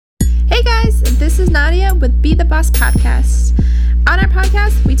This is Nadia with Be the Boss Podcast. On our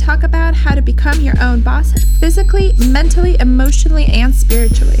podcast, we talk about how to become your own boss physically, mentally, emotionally, and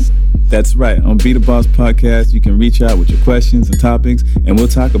spiritually. That's right. On Be the Boss Podcast, you can reach out with your questions and topics, and we'll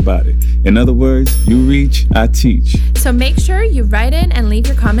talk about it. In other words, you reach, I teach. So make sure you write in and leave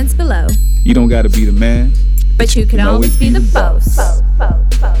your comments below. You don't got to be the man, but you can always be the boss.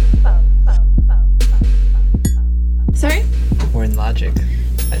 Sorry? We're in Logic.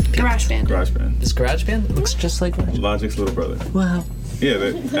 GarageBand. Is GarageBand? It looks just like Logic. Logic's little brother. Wow.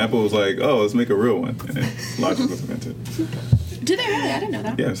 Yeah, Apple was like, oh, let's make a real one. And then Logic was invented. Did they really? I didn't know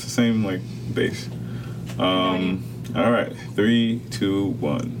that. Yeah, it's the same, base. All right. 3, 2,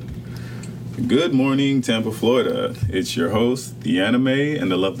 1. Good morning, Tampa, Florida. It's your host, the anime, and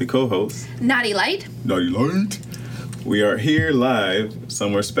the lovely co-host, Naughty Light. Naughty Light. We are here live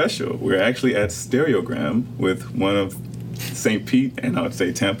somewhere special. We're actually at Stereogram with one of St. Pete, and I would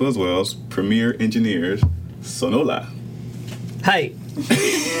say Tampa as well, premier engineers, Sonola. Hi.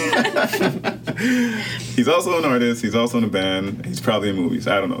 He's also an artist. He's also in a band. He's probably in movies.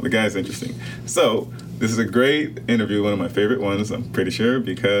 I don't know. The guy's interesting. So this is a great interview, one of my favorite ones, I'm pretty sure,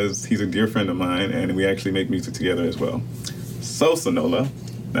 because he's a dear friend of mine, and we actually make music together as well. So, Sonola,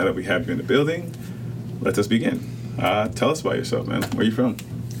 now that we have you in the building, let us begin. Tell us about yourself, man. Where are you from?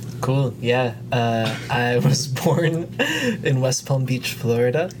 Cool. Yeah. I was born in West Palm Beach,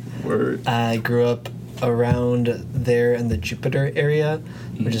 Florida. Word. I grew up around there in the Jupiter area,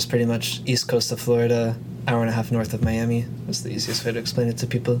 which is pretty much east coast of Florida, hour and a half north of Miami. That's the easiest way to explain it to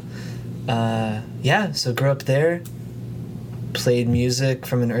people. So grew up there, played music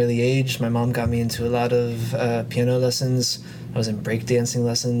from an early age. My mom got me into a lot of piano lessons. I was in breakdancing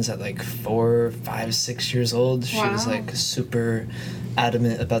lessons at 4, 5, 6 years old. She was super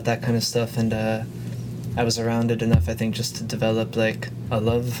adamant about that kind of stuff, and I was around it enough, I think, just to develop a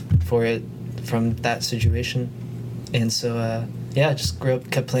love for it from that situation. And so just grew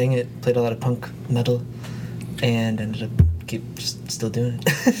up, kept playing it, played a lot of punk metal, and ended up still doing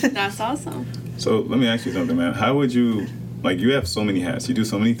it. That's awesome. So let me ask you something, man. How would you, you have so many hats, you do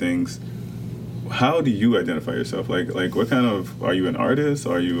so many things. How do you identify yourself? What kind of, are you an artist?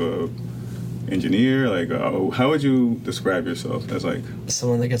 Are you a engineer? How would you describe yourself as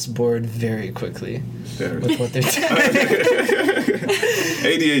someone that gets bored very quickly with what they're doing?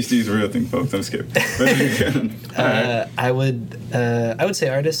 ADHD is a real thing, folks. I'm skipping. I would say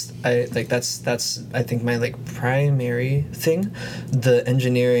artist. That's I think my primary thing. The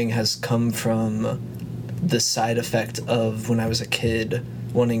engineering has come from the side effect of when I was a kid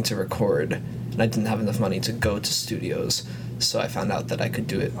wanting to record, and I didn't have enough money to go to studios. So I found out that I could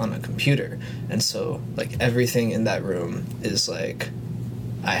do it on a computer. And so, everything in that room is, I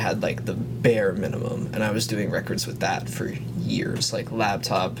had, the bare minimum. And I was doing records with that for years.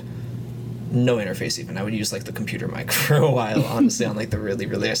 Laptop, no interface even. I would use, the computer mic for a while, honestly, on, the really,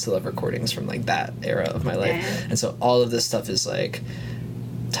 I still have recordings from, that era of my life. Yeah. And so all of this stuff is,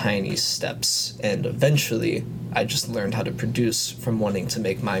 tiny steps. And eventually, I just learned how to produce from wanting to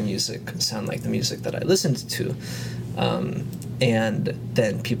make my music sound like the music that I listened to. And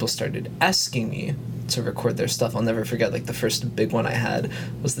then people started asking me to record their stuff. I'll never forget, the first big one I had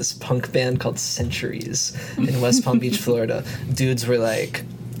was this punk band called Centuries in West Palm Beach, Florida. Dudes were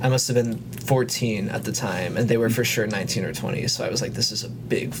I must have been 14 at the time, and they were for sure 19 or 20, so I was this is a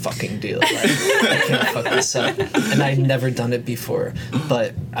big fucking deal. I can't fuck this up. And I'd never done it before,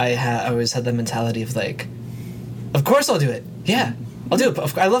 but I always had the mentality of of course I'll do it. Yeah. I'll do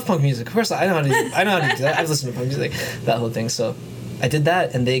it. I love punk music. Of course, I know how to do that. I've listened to punk music, that whole thing. So I did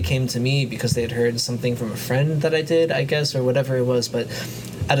that, and they came to me because they had heard something from a friend that I did, I guess, or whatever it was. But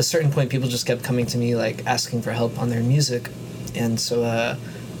at a certain point, people just kept coming to me, asking for help on their music. And so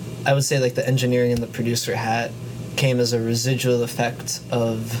I would say, the engineering and the producer hat came as a residual effect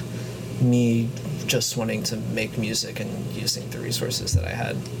of me just wanting to make music and using the resources that I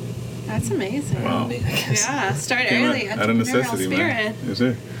had. That's amazing. Wow. Yeah, start early. Out of necessity, man. Yes,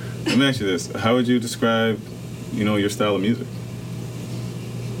 sir. Let me ask you this. How would you describe, your style of music?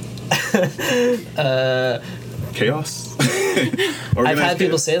 Chaos? I've had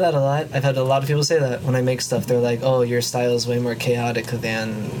people say that a lot. I've had a lot of people say that when I make stuff. They're like, oh, your style is way more chaotic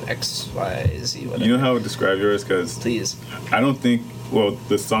than X, Y, Z, whatever. You know how I would describe yours? Because please. I don't think,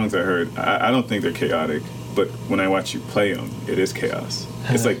 the songs I heard, I don't think they're chaotic. But when I watch you play them, it is chaos.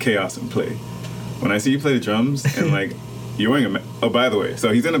 It's chaos in play. When I see you play the drums and you're wearing oh, by the way,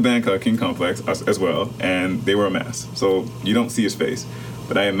 so he's in a band called King Complex as well, and they wear a mask, so you don't see his face.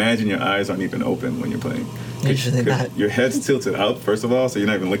 but I imagine your eyes aren't even open when you're playing. Usually not. Your head's tilted out, first of all, so you're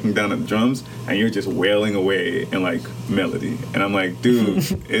not even looking down at the drums, and you're just wailing away in, like, melody. And I'm like, dude,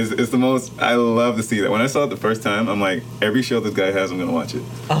 it's the most... I love to see that. When I saw it the first time, I'm like, every show this guy has, I'm going to watch it.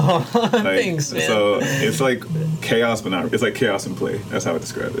 Oh, like, thanks, man. So it's like chaos, but not... It's like chaos in play. That's how I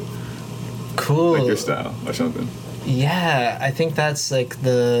describe it. Cool. Like your style or something. Yeah, I think that's, like,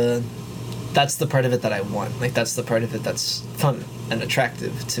 that's the part of it that I want. Like, that's the part of it that's fun and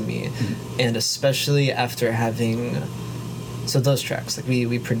attractive to me. And especially after having... So those tracks, like,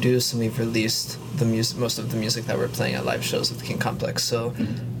 we produce and we've released the music, most of the music that we're playing at live shows at the King Complex. So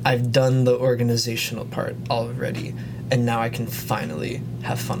I've done the organizational part already, and now I can finally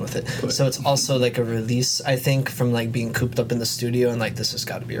have fun with it. Right. So it's also like a release, I think, from like being cooped up in the studio and like, this has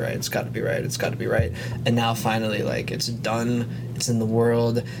got to be right, it's got to be right, it's got to be right. And now finally, like, it's done, it's in the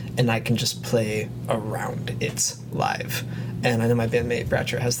world, and I can just play around it live. And I know my bandmate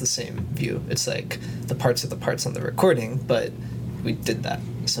Bratcher has the same view. It's like the parts are the parts on the recording, but we did that.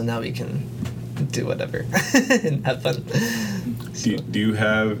 So now we can do whatever and have fun. Do you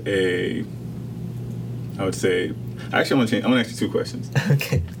have a... I would say... Actually, I want to ask you 2 questions.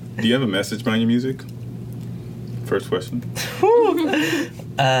 Okay. Do you have a message behind your music? First question.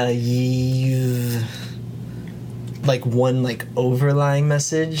 You've... Like one like overlying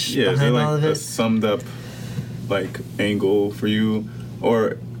message Yeah, is there behind like all of a it? summed up like angle for you?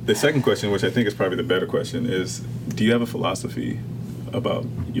 Or the second question, which I think is probably the better question, is do you have a philosophy about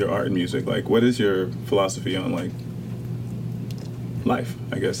your art and music? Like, what is your philosophy on like life,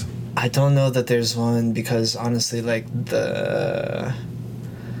 I guess? I don't know that there's one, because honestly, like,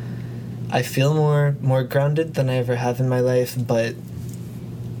 I feel more grounded than I ever have in my life, but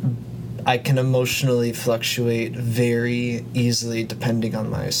I can emotionally fluctuate very easily depending on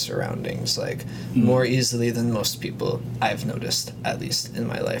my surroundings, like more easily than most people I've noticed, at least in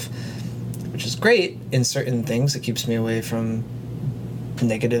my life, which is great in certain things. It keeps me away from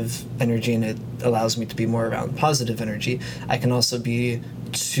negative energy and it allows me to be more around positive energy. I can also be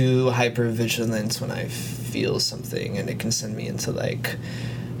too hyper vigilant when I feel something, and it can send me into like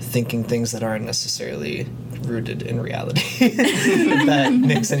thinking things that aren't necessarily rooted in reality. If that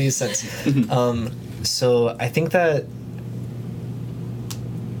makes any sense. So I think that...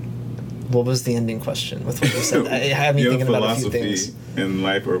 What was the ending question with what you said? I have me thinking about a few things. You have a philosophy in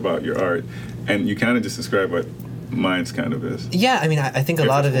life or about your art, and you kind of just described what mine's kind of is. Yeah, I mean, I think a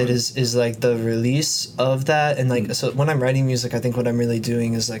lot of it one. is like the release of that, and like, so when I'm writing music, I think what I'm really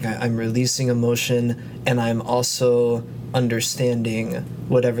doing is like I'm releasing emotion, and I'm also understanding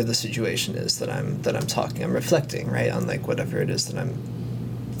whatever the situation is that I'm I'm reflecting, right, on like whatever it is that I'm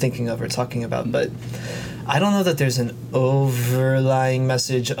thinking of or talking about. But I don't know that there's an overlying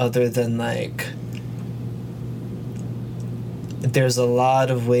message other than like there's a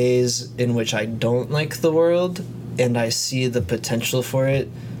lot of ways in which I don't like the world, and I see the potential for it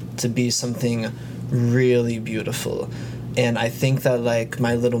to be something really beautiful. And I think that like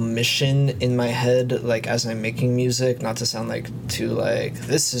my little mission in my head, like as I'm making music, not to sound like too like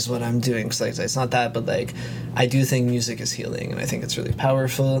this is what I'm doing, because like it's not that, but like I do think music is healing, and I think it's really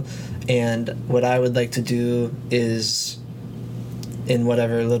powerful. And what I would like to do is, in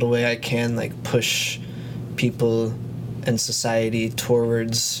whatever little way I can, like push people and society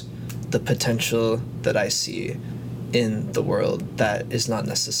towards the potential that I see in the world that is not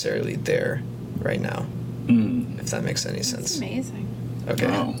necessarily there right now. If that makes any sense. It's amazing. Okay.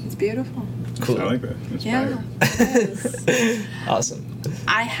 Wow. It's beautiful. Cool. I like that. Yeah. Inspired. It is. Awesome.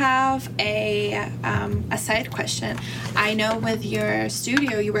 I have a side question. I know with your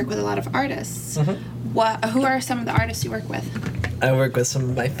studio you work with a lot of artists. Who are some of the artists you work with? I work with some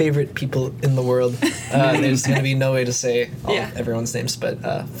of my favorite people in the world. There's going to be no way to say everyone's names, but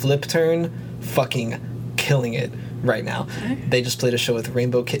Flip Turn, fucking killing it right now. Okay. They just played a show with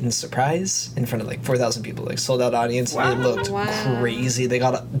Rainbow Kitten Surprise in front of like 4,000 people, like sold out audience. Wow. It looked crazy. They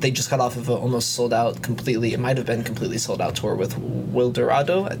just got off of a almost sold out completely. It might have been completely sold out tour with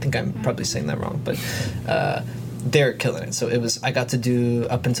Wildorado. I think I'm probably saying that wrong, but they're killing it. So I got to do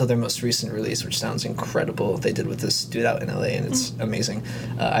up until their most recent release, which sounds incredible. They did with this dude out in LA, and it's amazing.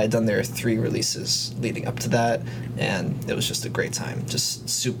 I had done their 3 releases leading up to that, and it was just a great time. Just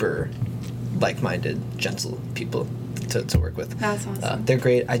super like-minded, gentle people to work with. That's awesome. They're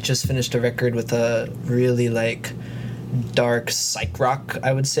great. I just finished a record with a really like dark psych rock,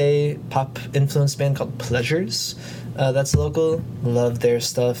 I would say, pop influenced band called Pleasures. That's local. Love their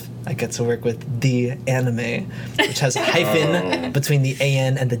stuff. I get to work with The Anime, which has a hyphen between the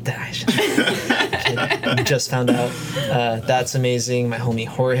AN and the dash. Just found out. That's amazing. My homie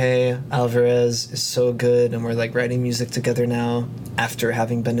Jorge Alvarez is so good, and we're like writing music together now. After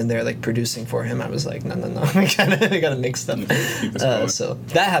having been in there like producing for him, I was like, no, we gotta make stuff. So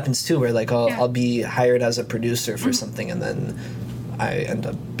that happens too, where like I'll be hired as a producer for something, and then I end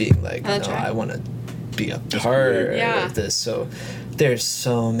up being like, no, I want to be a part of this. So there's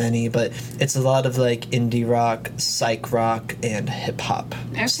so many, but it's a lot of like indie rock, psych rock, and hip hop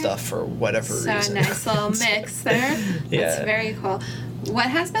stuff for whatever reason. So nice little mix there. That's very cool. What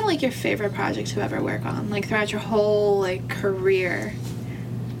has been like your favorite project to ever work on, like throughout your whole like career?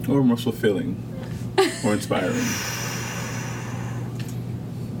 Or most fulfilling, or inspiring.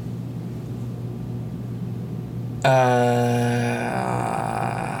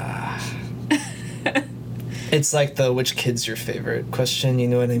 It's like the which kid's your favorite question, you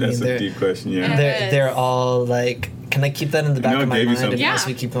know what I mean? That's a deep question, yeah. They're all like, can I keep that in the back of my mind as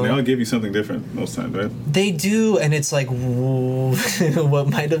we keep going? They all give you something different most times, right? They do, and it's like what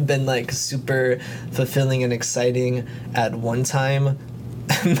might have been like super fulfilling and exciting at one time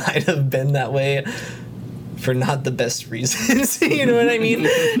might have been that way for not the best reasons, you know what I mean?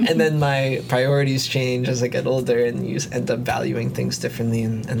 And then my priorities change as I get older, and you end up valuing things differently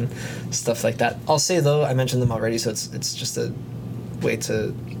and stuff like that. I'll say though, I mentioned them already, so it's just a way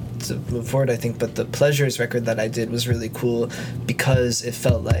to move forward, I think. But the Pleasures record that I did was really cool because it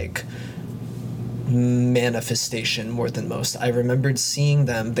felt like manifestation more than most. I remembered seeing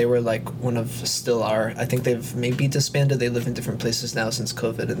them. They were like one of still are. I think they've maybe disbanded. They live in different places now since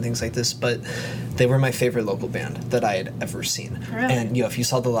COVID and things like this, but they were my favorite local band that I had ever seen. Really? And if you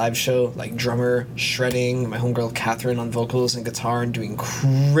saw the live show, like drummer shredding, my homegirl Catherine on vocals and guitar and doing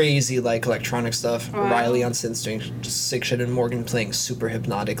crazy like electronic stuff, Riley on synths doing just sick shit, and Morgan playing super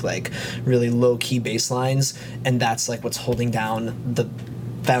hypnotic, like really low key bass lines, and that's like what's holding down the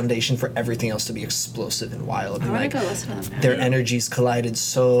foundation for everything else to be explosive and wild. I want to like, go listen to them. Their energies collided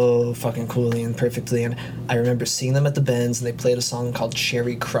so fucking coolly and perfectly, and I remember seeing them at the Benz, and they played a song called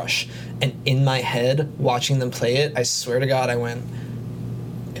Cherry Crush, and in my head, watching them play it, I swear to God, I went,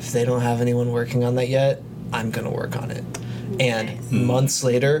 if they don't have anyone working on that yet, I'm gonna work on it. And months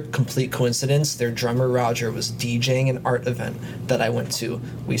later, complete coincidence, their drummer Roger was DJing an art event that I went to.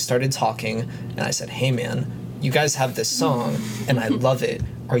 We started talking, and I said, hey man, you guys have this song, and I love it.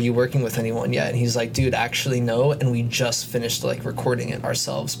 Are you working with anyone yet? And he's like, dude, actually no, and we just finished like recording it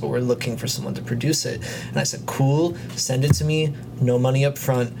ourselves, but we're looking for someone to produce it. And I said, cool, send it to me, no money up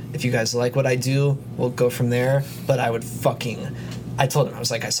front. If you guys like what I do, we'll go from there. But I told him, I was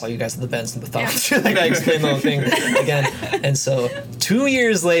like, I saw you guys at the Benz and the Thoughts. Like, I explained the whole thing again. And so 2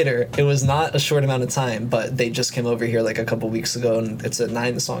 years later, it was not a short amount of time, but they just came over here like a couple weeks ago, and it's a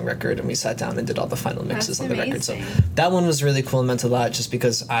 9-song record, and we sat down and did all the final mixes on the record. So that one was really cool and meant a lot just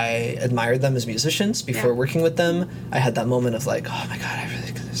because I admired them as musicians before working with them. I had that moment of like, oh my God, I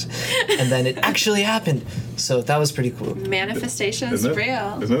really could this. And then it actually happened. So that was pretty cool. Manifestation is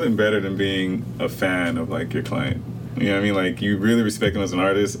real. There's nothing better than being a fan of like your client. You know what I mean? Like, you really respect them as an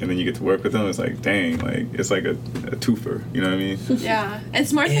artist, and then you get to work with them. It's like, dang, like, it's like a twofer. You know what I mean? Yeah.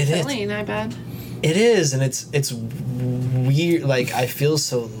 It's more fulfilling, I bet. It is, and it's weird. Like, I feel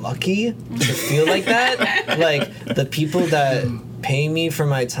so lucky to feel like that. Like, the people that pay me for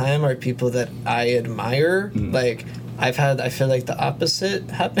my time are people that I admire. Like, I feel like the opposite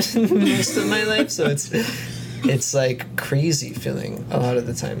happened most of my life, so it's like crazy feeling a lot of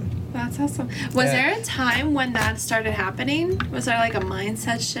the time. That's awesome. Was there a time when that started happening? Was there like a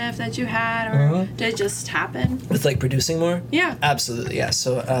mindset shift that you had, or did it just happen? With like producing more? Yeah. Absolutely, yeah.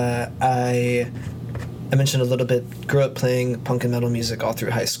 So I mentioned a little bit, grew up playing punk and metal music all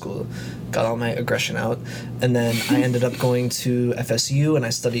through high school, got all my aggression out, and then I ended up going to FSU, and I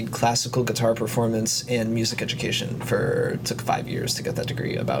studied classical guitar performance and music education took 5 years to get that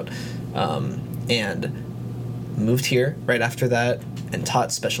degree and moved here right after that and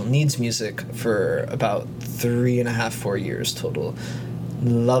taught special needs music for about 3.5, 4 years total.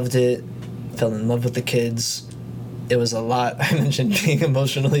 Loved it, fell in love with the kids. It was a lot. I mentioned being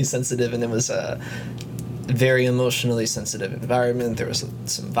emotionally sensitive, and it was a very emotionally sensitive environment. There was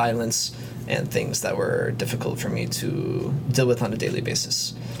some violence and things that were difficult for me to deal with on a daily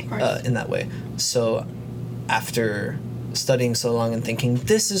basis in that way. So after studying so long and thinking,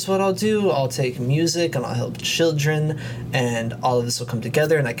 this is what I'll do. I'll take music and I'll help children and all of this will come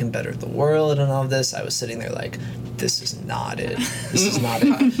together and I can better the world and all of this. I was sitting there like, this is not it. This is not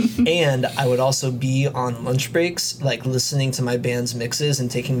it. And I would also be on lunch breaks, like listening to my band's mixes and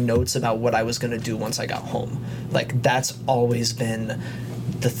taking notes about what I was going to do once I got home. Like that's always been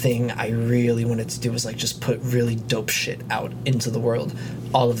the thing I really wanted to do, was like just put really dope shit out into the world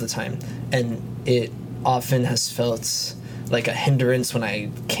all of the time. And it often has felt like a hindrance when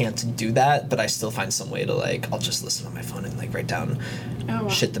I can't do that, but I still find some way to like, I'll just listen on my phone and like write down, Oh, wow.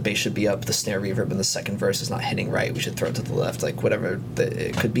 shit, the bass should be up, the snare reverb in the second verse is not hitting right, we should throw it to the left, like whatever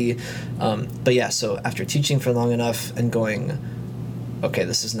it could be. But yeah, so after teaching for long enough and going, okay,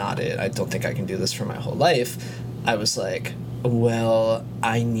 this is not it, I don't think I can do this for my whole life, I was like, well,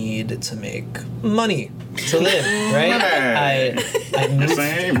 I need to make money to live, right? I moved.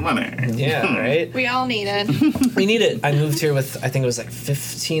 Same money. Yeah, right? We all need it. We need it. I moved here with, I think it was like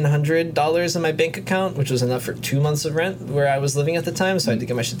 $1,500 in my bank account, which was enough for 2 months of rent where I was living at the time. So I had to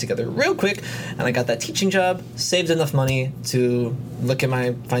get my shit together real quick. And I got that teaching job, saved enough money to look at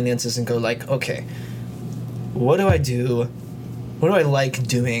my finances and go like, okay, what do I do? What do I like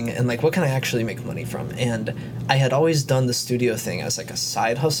doing? And like, what can I actually make money from? And I had always done the studio thing as like a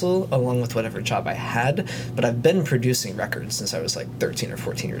side hustle along with whatever job I had, but I've been producing records since I was like 13 or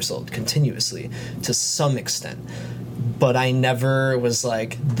 14 years old continuously to some extent. But I never was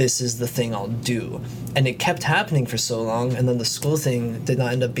like, this is the thing I'll do. And it kept happening for so long, and then the school thing did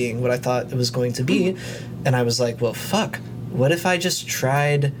not end up being what I thought it was going to be. And I was like, well, fuck, what if I just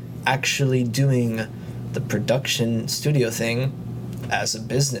tried actually doing the production studio thing as a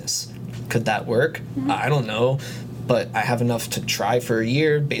business? Could that work? Mm-hmm. I don't know, but I have enough to try for a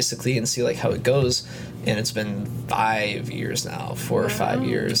year basically and see like how it goes. And it's been 5 years now, 4 or 5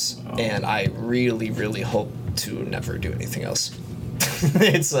 years, and I really, really hope to never do anything else.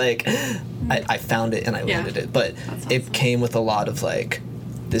 It's like I found it and I landed it, but it came with a lot of like,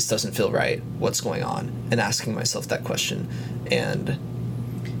 this doesn't feel right, what's going on, and asking myself that question. And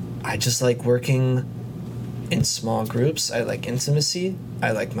I just like working in small groups. I like intimacy.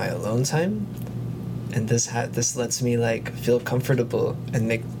 I like my alone time, and this lets me like feel comfortable and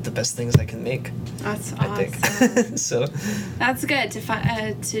make the best things I can make. That's I awesome. think. So That's good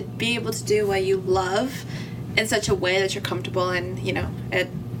to be able to do what you love in such a way that you're comfortable, and you know it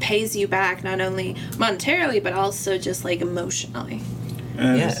pays you back not only monetarily but also just like emotionally.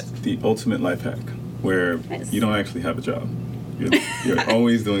 And Yeah. it's the ultimate life hack where Yes. you don't actually have a job. You're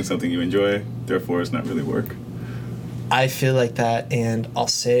always doing something you enjoy, therefore it's not really work. I feel like that, and I'll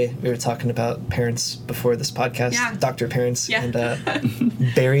say, we were talking about parents before this podcast, Yeah. Dr. Parents, Yeah.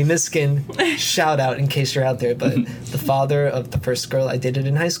 and Barry Miskin, shout out in case you're out there, but the father of the first girl I dated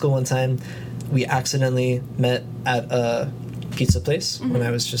in high school one time, we accidentally met at a pizza place when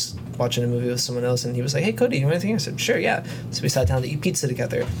I was just watching a movie with someone else, and he was like, hey, Cody, you want anything? I said, sure, yeah. So we sat down to eat pizza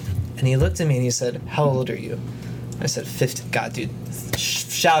together, and he looked at me and he said, how old are you? I said 15. God, dude,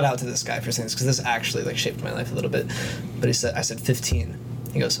 shout out to this guy for saying this, because this actually like shaped my life a little bit. But I said 15.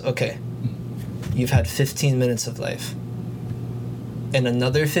 He goes, okay, you've had 15 minutes of life. In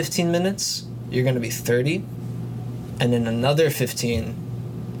another 15 minutes, you're going to be 30. And in another 15,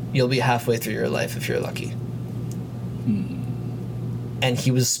 you'll be halfway through your life if you're lucky. And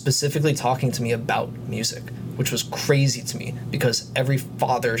he was specifically talking to me about music, which was crazy to me, because every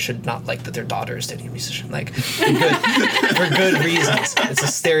father should not like that their daughter is dating a musician. Like, for good reasons. It's a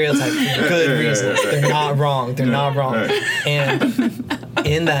stereotype for good reasons. They're not wrong. They're not wrong. Right. And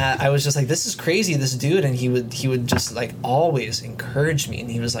in that, I was just like, this is crazy, this dude. And he would just like always encourage me.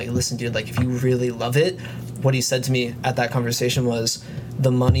 And he was like, listen, dude, like if you really love it, what he said to me at that conversation was,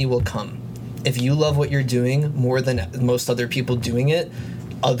 the money will come. If you love what you're doing more than most other people doing it,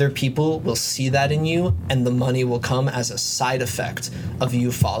 other people will see that in you, and the money will come as a side effect of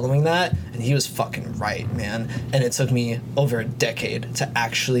you following that. And he was fucking right, man. And it took me over a decade to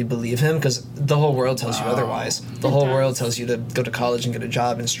actually believe him, because the whole world tells you otherwise. The whole world tells you to go to college and get a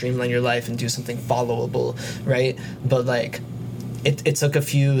job and streamline your life and do something followable, right? But like, it took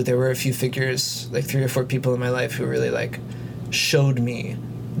there were a few figures, like 3 or 4 people in my life who really like showed me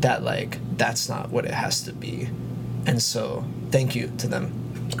that like that's not what it has to be. And so thank you to them.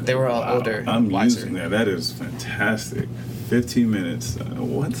 They were all older, I'm wiser. using that. That is fantastic. 15 minutes.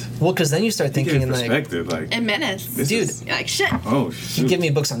 What? Well, because then you start thinking in like, perspective, like In minutes. this dude, is- You're like, shit. oh he shoot. gave me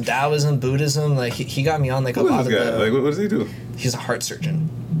books on Taoism, Buddhism. Like he got me on like a Who lot is of this guy? the. Like what does he do? He's a heart surgeon.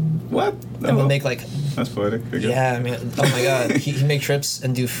 What? And would make like, That's poetic. I guess. yeah, I mean, oh my God, he'd make trips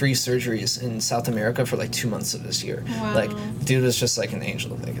and do free surgeries in South America for like 2 months of his year. Wow. Like, dude was just like an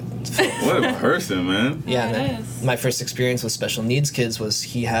angel. Like, What a person, man. yeah, Yeah, it man. is. My first experience with special needs kids was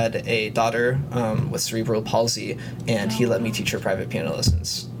he had a daughter with cerebral palsy, and he let me teach her private piano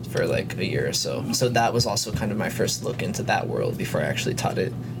lessons for like a year or so. So that was also kind of my first look into that world before I actually taught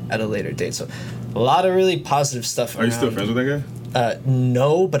it at a later date. So a lot of really positive stuff. Are you still around. friends with that guy?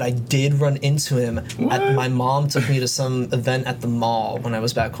 No, but I did run into him. What? My mom took me to some event at the mall when I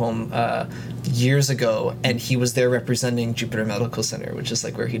was back home years ago, and he was there representing Jupiter Medical Center, which is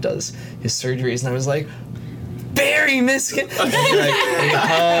like where he does his surgeries. And I was like, Barry Miskin! And we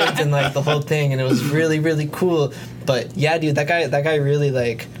hugged and like the whole thing, and it was really, really cool. But yeah, dude, that guy really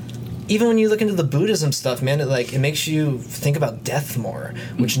like. Even when you look into the Buddhism stuff, man, it makes you think about death more,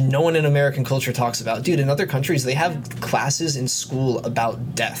 which no one in American culture talks about. Dude, in other countries, they have classes in school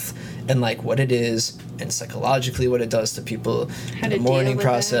about death and like what it is and psychologically what it does to people, How the to mourning deal with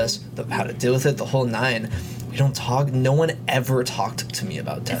process, how to deal with it, the whole nine. We don't talk. No one ever talked to me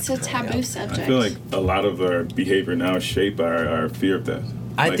about death. It's a growing taboo up. subject. I feel like a lot of our behavior now is shaped by our fear of death.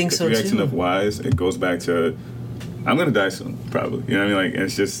 I Like, think so, if you act too. enough wise, it goes back to, I'm gonna die soon, probably. You know what I mean? Like,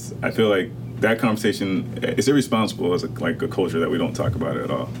 it's just, I feel like that conversation, it's irresponsible as a culture that we don't talk about it at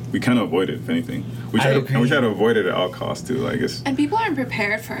all. We kind of avoid it, if anything. We try to avoid it at all costs too. Like, it's, And people aren't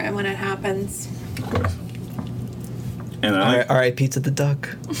prepared for it when it happens. of course. And I like, R.I.P. to the duck.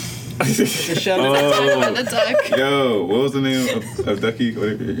 Shout out. oh, The duck. yo, what was the name of Ducky?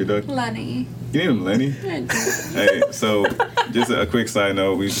 What, your duck? Lenny. You named him Lenny? Hey, so just a quick side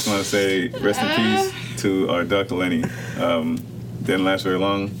note, we just want to say rest in peace to our duck Lenny. Didn't last very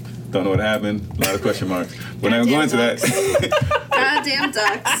long. Don't know what happened. A lot of question marks. We're not going to that. Goddamn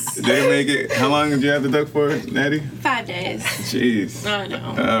ducks. Didn't make it. How long did you have the duck for, Natty? 5 days. Jeez. I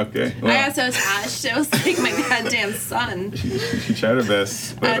know. Okay. I Well, got so attached. It was like my goddamn son. she tried her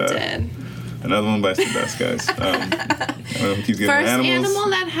best. But, I did. Another one bites the dust, guys. Keeps getting First animals. animal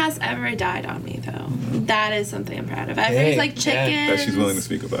that has ever died on me, though. That is something I'm proud of. I've Hey, raised like yeah. chickens. That she's willing to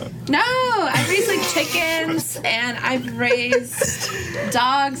speak about. No, I've raised like chickens, and I've raised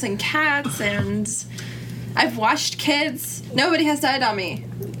dogs and cats, and I've watched kids. Nobody has died on me.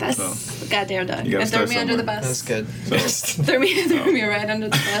 That's So, goddamn done. you gotta And throw start me under the somewhere. bus. That's good. Threw me right under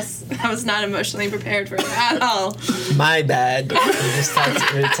the bus. I was not emotionally prepared for it at all. My bad. We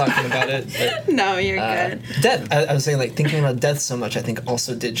were talking about it. But, No, you're good. death. I was saying, like, thinking about death so much, I think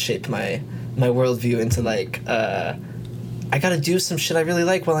also did shape my worldview into, like, I gotta do some shit I really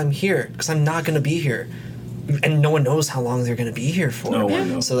like while I'm here, because I'm not gonna be here. And no one knows how long they're gonna be here for. No one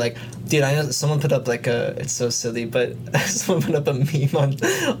knows. So, like, dude, I know someone put up, like, it's so silly, but someone put up a meme on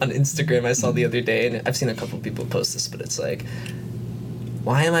Instagram I saw the other day, and I've seen a couple people post this, but it's like,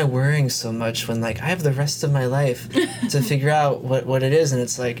 why am I worrying so much when, like, I have the rest of my life to figure out what it is? And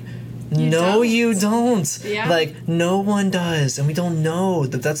it's like, you don't. Yeah. Like, no one does. And we don't know.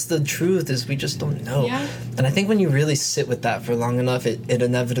 That's the truth, is we just don't know. Yeah. And I think when you really sit with that for long enough, it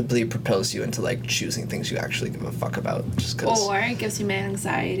inevitably propels you into, like, choosing things you actually give a fuck about. Just because. Or it gives you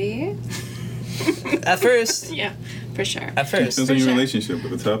anxiety. At first. Yeah, for sure. At first. Depends on For your sure. relationship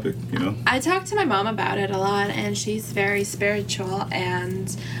with the topic, you know? I talk to my mom about it a lot, and she's very spiritual.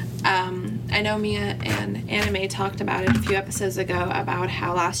 And I know Mia and Anime talked about it a few episodes ago about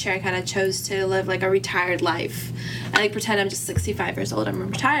how last year I kind of chose to live like a retired life. I like pretend I'm just 65 years old, I'm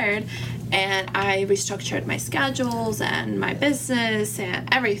retired, and I restructured my schedules and my business and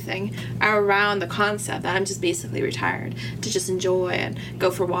everything around the concept that I'm just basically retired to just enjoy and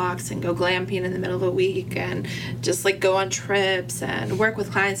go for walks and go glamping in the middle of the week and just like go on trips and work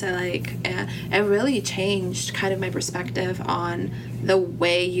with clients I like. And it really changed kind of my perspective on the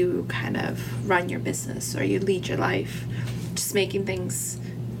way you kind of run your business or you lead your life, just making things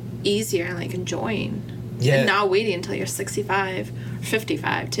easier and like enjoying. Yeah. And not waiting until you're 65 or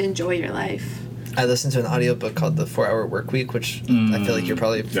 55 to enjoy your life. I listened to an audiobook called The 4-Hour Workweek, which I feel like you're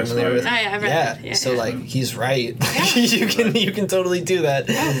probably That's familiar right. with. Oh, yeah, I've read yeah. it. Yeah, So yeah. like he's right. Yeah. you can totally do that.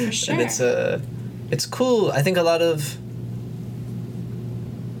 Oh, for sure. And it's cool. I think a lot of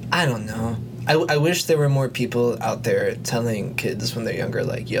I don't know. I wish there were more people out there telling kids when they're younger,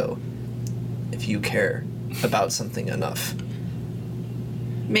 like, yo, if you care about something enough,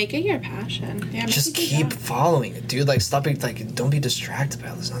 Make it your passion. Yeah, make just it your keep job. following it, dude. Like, stop being, like, don't be distracted by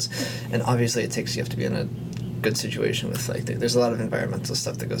all this nonsense. And obviously it takes, you have to be in a good situation with like there's a lot of environmental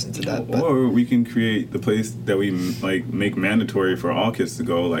stuff that goes into that. But Or we can create the place that we like make mandatory for all kids to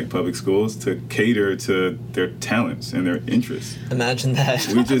go, like public schools, to cater to their talents and their interests. imagine that.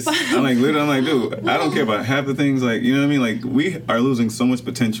 We just, I'm like, dude, I don't care about half the things, like, you know what I mean? Like, we are losing so much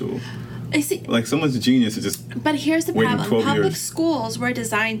potential. I see. Like, so much genius is just But here's the waiting problem. 12 Public years. schools were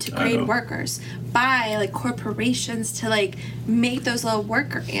designed to I grade know. workers by like corporations to like make those little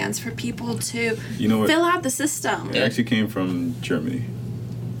worker ants for people to You know what? fill out the system. It actually came from Germany.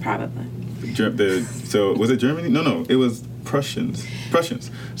 Probably. So was it Germany? No, it was Prussians.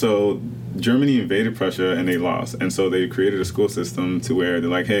 So Germany invaded Prussia and they lost, and so they created a school system to where they're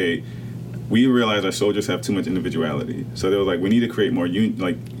like, hey, we realize our soldiers have too much individuality, so they were like, we need to create more unions,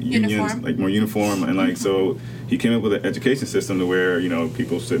 Uniform. like more uniform, and like so he came up with an education system to where, you know,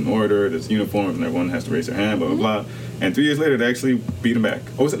 people sit in order, there's uniforms, and everyone has to raise their hand, blah blah blah. And 3 years later, they actually beat him back.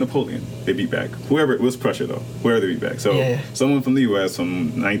 Or was it Napoleon? They beat back whoever. It was Prussia though. Whoever they beat back. So Yeah. someone from the U.S.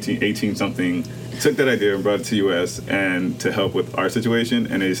 from 1918 something took that idea and brought it to U.S. and to help with our situation,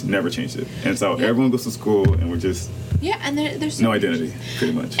 and they just never changed it. And so Yeah. everyone goes to school, and we're just Yeah, and there's so no many- identity,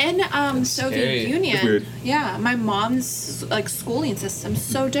 pretty much. In Soviet scary. Union, It's weird. yeah, my mom's like schooling system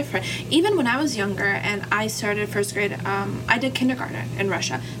so different. Even when I was younger and I started first grade, I did kindergarten in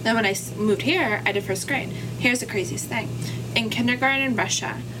Russia. Then when I moved here, I did first grade. Here's the craziest thing: in kindergarten in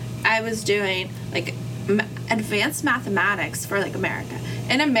Russia, I was doing like advanced mathematics for like America.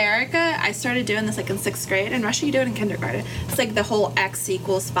 In America, I started doing this like in 6th grade. In Russia, you do it in kindergarten. It's like the whole x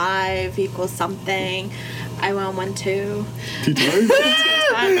equals 5 equals something. I went 1, 2. Tea time?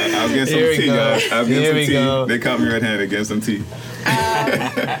 I was getting some Here we tea, go. guys. I was Here getting we some tea. go. They caught me red-handed getting some tea.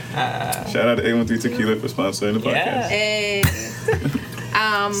 Shout out to 813 Tequila for sponsoring the podcast. Hey.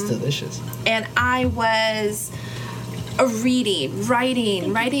 It's delicious. And I was reading,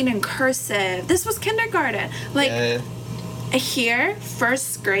 writing in cursive. This was kindergarten. Like Yeah. here,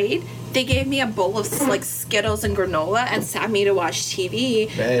 first grade, they gave me a bowl of like Skittles and granola and sat me to watch TV.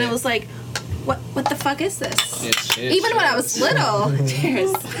 And I Right. was like, what the fuck is this? It's shit, Even when I shit. was little,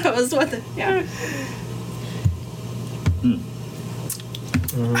 cheers. That was what the yeah.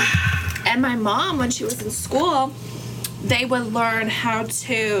 And my mom, when she was in school, they would learn how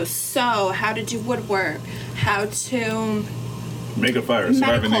to sew, how to do woodwork, how to Make a fire,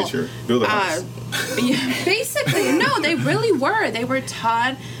 survive in medical. nature, build a house. Yeah, basically, no, they really were. They were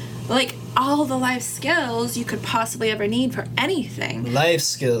taught like all the life skills you could possibly ever need for anything. Life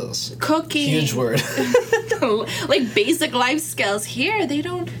skills. Cooking, Huge word. like basic life skills. Here, they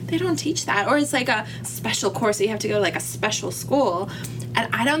don't teach that, or it's like a special course. So you have to go to like a special school,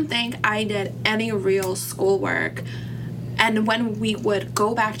 and I don't think I did any real schoolwork. And when we would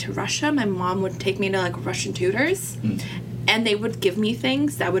go back to Russia, my mom would take me to like Russian tutors, and they would give me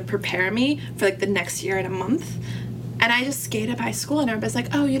things that would prepare me for like the next year and a month. And I just skated by school, and everybody's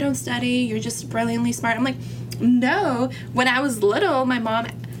like, "Oh, you don't study, you're just brilliantly smart." I'm like, no. When I was little, my mom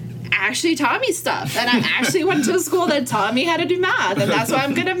actually taught me stuff, and I actually went to a school that taught me how to do math, and that's why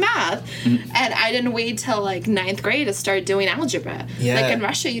I'm good at math. And I didn't wait till like 9th grade to start doing algebra. Yeah. Like in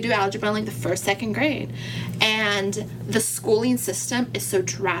Russia, you do algebra in like the 1st, 2nd grade. And the schooling system is so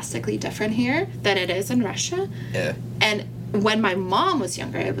drastically different here than it is in Russia. Yeah. And when my mom was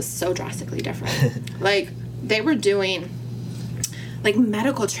younger, it was so drastically different. Like, they were doing, like,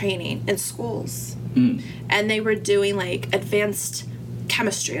 medical training in schools. And they were doing, like, advanced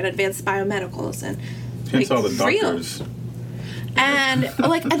chemistry and advanced biomedicals and, Hence like, all the real. doctors. And,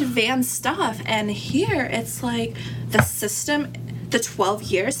 like, advanced stuff. And here, it's like the system, the 12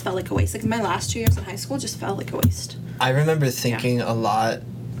 years felt like a waste. Like, my last 2 years in high school just felt like a waste. I remember thinking a lot,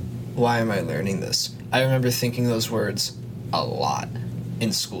 why am I learning this? I remember thinking those words a lot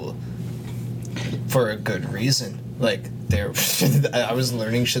in school for a good reason. Like, I was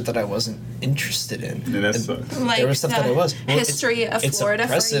learning shit that I wasn't interested in. And that And sucks. Like, there was stuff that I was. Well, history of it's Florida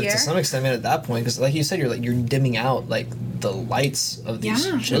for a oppressive year. to some extent at that point, because like you said, you're dimming out like the lights of these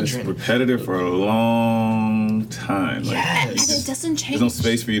Yeah. And it's children. repetitive for a long time. Like, Yes. And it doesn't change. there's no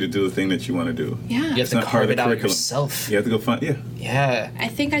space for you to do the thing that you want to do. Yeah. You have It's to not part of carve the it out curriculum. yourself. You have to go find, yeah. Yeah. I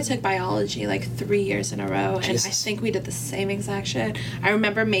think I took biology like 3 years in a row, and I Jesus. think we did the same exact shit. I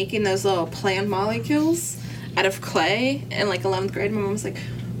remember making those little plant molecules out of clay in like 11th grade. My mom was like,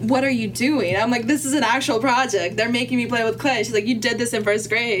 "What are you doing?" I'm like, "This is an actual project. They're making me play with clay." She's like, "You did this in 1st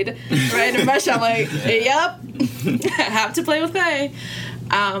grade, right?" In Russia, I'm like, "Yep, I have to play with clay."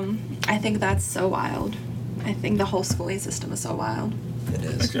 I think that's so wild. I think the whole schooling system is so wild. It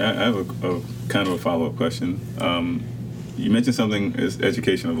is. Actually, I have a kind of a follow-up question. You mentioned something as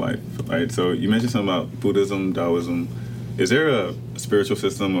education of life, right? So you mentioned something about Buddhism, Taoism, Is there a spiritual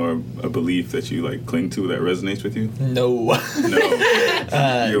system or a belief that you like cling to that resonates with you? No.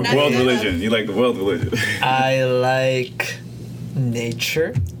 No. Your not world yet. religion. You like the world religion. I like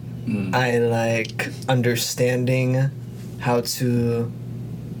nature. I like understanding how to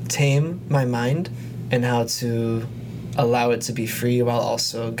tame my mind and how to allow it to be free while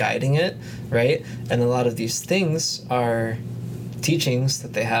also guiding it, right? And a lot of these things are teachings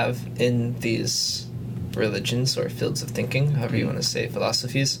that they have in these religions or fields of thinking, however you want to say,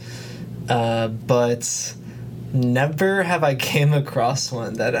 philosophies. But never have I came across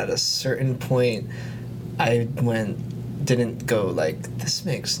one that at a certain point I didn't go like, this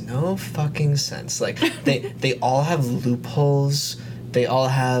makes no fucking sense. Like they all have loopholes. They all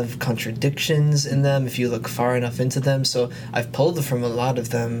have contradictions in them if you look far enough into them. So I've pulled from a lot of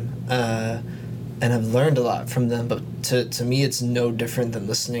them and I've learned a lot from them. But to me, it's no different than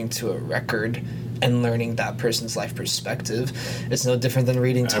listening to a record and learning that person's life perspective. It's no different than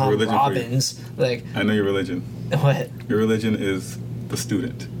reading I have a Tom religion for you. Robbins. Like, I know your religion. what? Your religion is the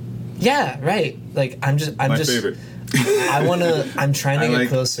student. Yeah, right. Like, I'm My just favorite. I'm trying to I get like,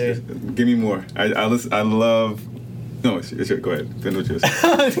 closer. Give me more. I love. No, it's your, go ahead. Finish what you were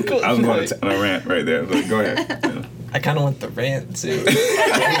saying. Cool. I was going on a rant right there. But go ahead. Yeah. I kind of want the rant too. We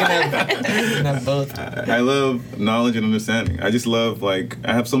can have both. I love knowledge and understanding. I just love, like,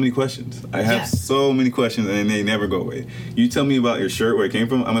 I have so many questions. I have Yeah. so many questions and they never go away. You tell me about your shirt, where it came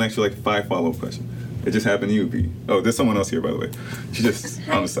from, I'm going to ask you like 5 follow-up questions. It just happened to you, B. Oh, there's someone else here, by the way. She's just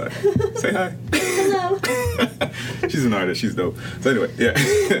on the side. Say hi. Hello. She's an artist. She's dope. So anyway, yeah.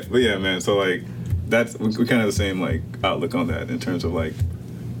 But yeah, man. So like, we kind of have the same like outlook on that in terms of like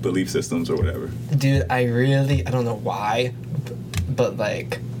belief systems or whatever. Dude, I don't know why, but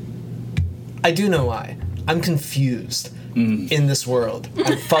like, I do know why. I'm confused in this world.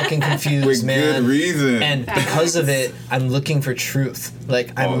 I'm fucking confused, With man. good reason. And because of it, I'm looking for truth.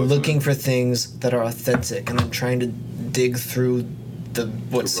 Like, All I'm the looking time. for things that are authentic, and I'm trying to dig through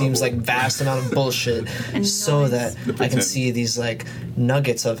what The seems like rubble. vast amount of bullshit And so noise. that The I can pretend. see these like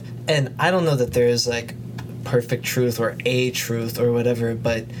nuggets of, and I don't know that there is like perfect truth or a truth or whatever,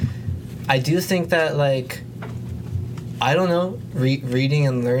 but I do think that like, I don't know, reading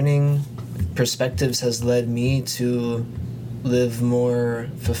and learning perspectives has led me to live more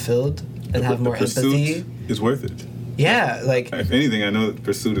fulfilled and have more the pursuit empathy. is worth it. Yeah, like, If anything, I know that the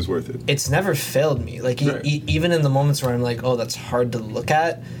pursuit is worth it. it's never failed me. Like, Right. even in the moments where I'm like, oh, that's hard to look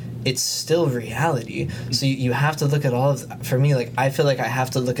at, it's still reality. So you have to look at all of, for me, like, I feel like I have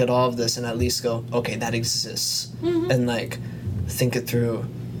to look at all of this and at least go, okay, that exists. And, like, think it through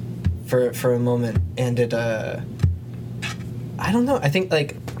for a moment. And it, I don't know, I think,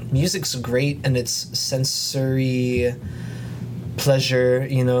 like, music's great and it's sensory pleasure,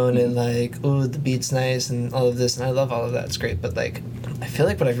 you know, and it like, oh, the beat's nice and all of this, and I love all of that, it's great, but like, I feel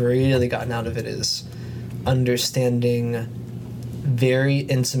like what I've really gotten out of it is understanding very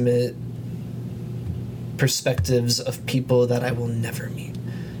intimate perspectives of people that I will never meet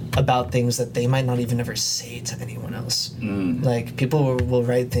about things that they might not even ever say to anyone else. Like, people will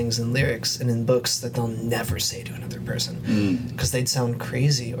write things in lyrics and in books that they'll never say to another person because they'd sound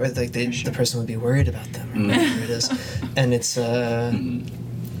crazy, or like the person would be worried about them, or whatever it is. And it's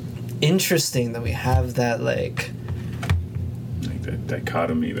interesting that we have that, like, Like that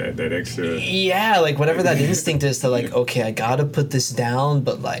dichotomy, that extra. yeah, like whatever that instinct is to like, okay, I gotta put this down,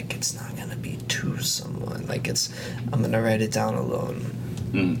 but like, it's not gonna be to someone. Like, I'm gonna write it down alone.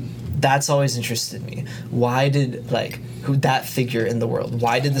 That's always interested me. Why did, like, that figure in the world,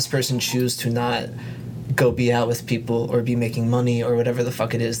 why did this person choose to not go be out with people or be making money or whatever the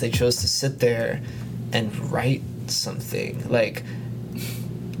fuck it is? They chose to sit there and write something. Like,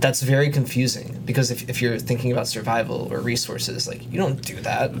 that's very confusing, because if you're thinking about survival or resources, like, you don't do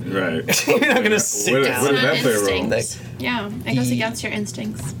that. Right. You're not gonna sit Where- down. where did that play a role? Instincts. Yeah, it goes Ye- against your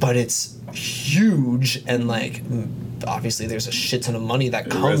instincts. But it's huge, and like, obviously there's a shit ton of money that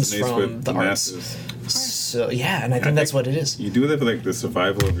It comes resonates from with the arts. masses. So yeah, and I think that's what it is. You do that for like the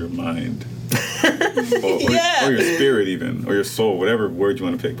survival of your mind, or Yeah. your spirit, even, or your soul, whatever word you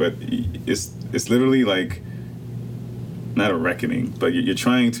want to pick. But it's literally like not a reckoning, but you're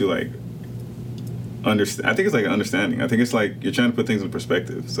trying to like understand. I think it's like an understanding. I think it's like you're trying to put things in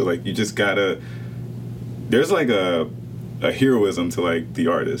perspective. So like you just gotta. There's like a heroism to like the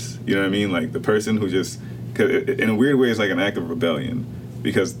artist. You know what I mean? Like the person who just, 'cause in a weird way, it's like an act of rebellion.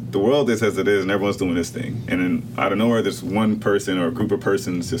 Because the world is as it is, and everyone's doing this thing, and then out of nowhere, this one person or a group of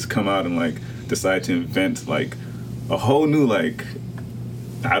persons just come out and like decide to invent like a whole new, like,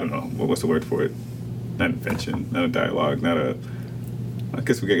 I don't know what's the word for it? Not invention, not a dialogue, not a I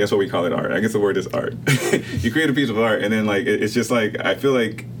guess that's what we call it, art. I guess the word is art. You create a piece of art, and then like it's just like I feel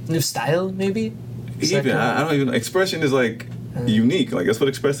like New style, maybe. I don't even know. Expression is like unique. Like that's what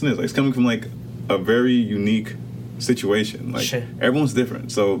expression is. Like it's coming from like a very unique situation. Like Sure. everyone's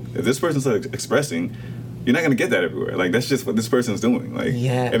different. So if this person's like expressing, you're not gonna get that everywhere. Like that's just what this person's doing. Like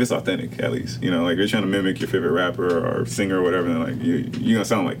Yeah. if it's authentic, at least. You know, like you're trying to mimic your favorite rapper or singer or whatever, then like you're gonna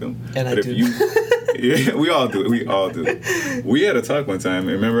sound like them. And but I if do. yeah, we all do. We all do. We had a talk one time.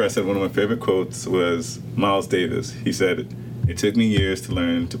 And remember, I said one of my favorite quotes was Miles Davis. He said, "It took me years to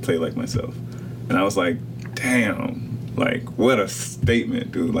learn to play like myself," and I was like, "Damn! Like, what a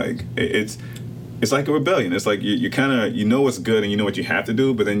statement, dude! Like, it's like a rebellion. It's like you kind of you know what's good and you know what you have to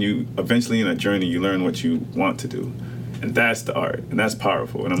do, but then you eventually in a journey you learn what you want to do, and that's the art, and that's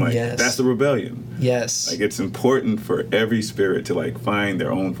powerful. And I'm like, Yes. that's the rebellion. Yes. Like, it's important for every spirit to like find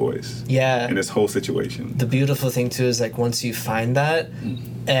their own voice. Yeah. In this whole situation. The beautiful thing too is like once you find that,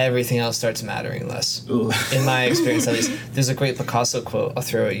 everything else starts mattering less. Ugh. In my experience, at least, there's a great Picasso quote I'll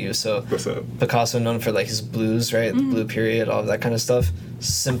throw at you. So What's up? Picasso, known for like his blues, right? The blue period, all of that kind of stuff.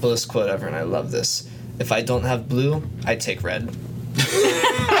 Simplest quote ever, and I love this. If I don't have blue, I take red.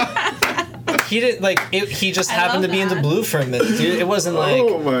 He didn't like it. He just I happened to love be into that. blue for a minute, dude. It wasn't like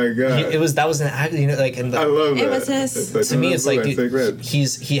Oh my god! it was. That was an act, you know, like in the. I love that. It was his- It's like, To me, it's like I take dude, red.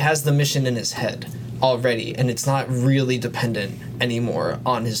 he has the mission in his head already, and it's not really dependent anymore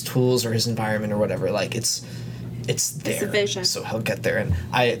on his tools or his environment or whatever. Like it's there. a vision. So he'll get there, and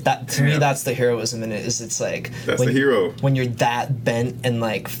to me Yeah. that's the heroism in it. Is it's like That's when, the hero. when you're that bent and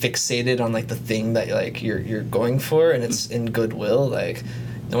like fixated on like the thing that like you're going for, and it's in goodwill. Like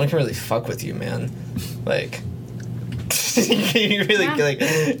no one can really fuck with you, man. Like. You really Yeah.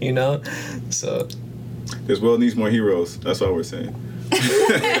 like, you know, so This world needs more heroes. That's all we're saying.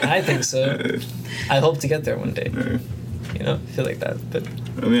 I think so. I hope to get there one day. Yeah. You know, feel like that. But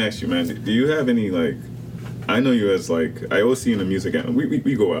Let me ask you, man. Do you have any like? I know you as like I always see you in the music.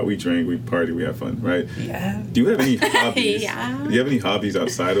 We go out, we drink, we party, we have fun, right? yeah, Do you have any hobbies? Yeah. Do you have any hobbies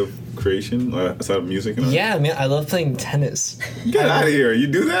outside of creation, outside of music? And all? yeah, man. I love playing tennis. Get out of here! You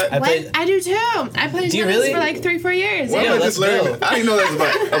do that? I What? played- I do too. I played Do you tennis really? for like 3-4 years. Why Yeah, am I let's just learning? go. I didn't know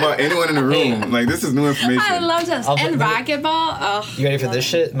that about anyone in the room. Like this is new information. I love tennis. I'll And put- racquetball. Oh, You ready for love this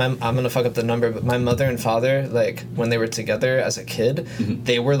it. shit? I'm gonna fuck up the number, but my mother and father, like when they were together as a kid,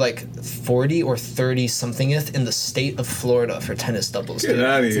 they were like 40 or 30 somethingth in the state of Florida for tennis doubles. Get dude.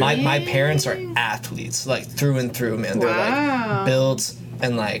 outta here. My parents are athletes, like through and through, man. They're Wow. like built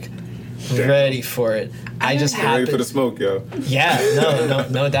and like Damn. ready for it. I just Get Ready happened. for the smoke, yo. Yeah,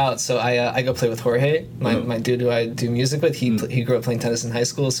 no doubt. So I go play with Jorge, my dude who I do music with. He grew up playing tennis in high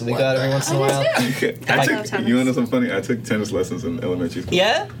school, so we go out every once in a Oh, while. me too. I love tennis. You want to know something funny? I took tennis lessons in elementary school.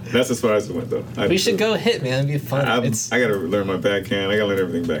 Yeah, That's as far as it went, though. we should go hit, man. It'd be fun. I It's gotta learn my backhand. I gotta learn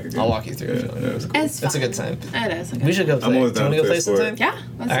everything back again. I'll walk you through it. Yeah, yeah. It's It's a fun. good time. It is. We should go play. always Do you down want to to go play play sport. sometime? Yeah,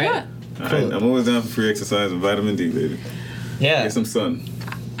 let's All do right. it. Cool. I'm always down for free exercise and vitamin D, baby. Yeah. Get some sun.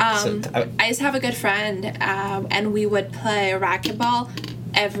 Um, So, I used to have a good friend, and we would play racquetball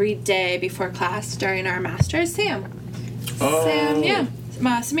every day before class during our masters. Sam, yeah,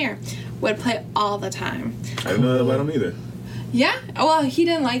 Samir would play all the time. I didn't know that about him either. Yeah, well, he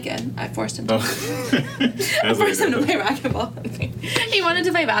didn't like it. I forced him to. Oh. I That's forced him to what play racquetball with me. He wanted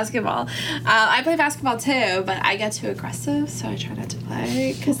to play basketball. I play basketball too, but I get too aggressive, so I try not to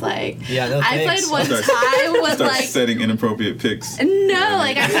play. Cause like, Yeah, no I thanks. played one Start- time with Start like. setting inappropriate pics. No,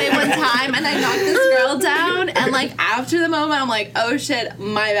 like I played one time and I knocked this girl down, and like after the moment, I'm like, oh shit,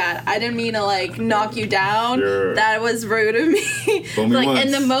 my bad. I didn't mean to like knock you down. Sure. That was rude of me. Fool me Like once.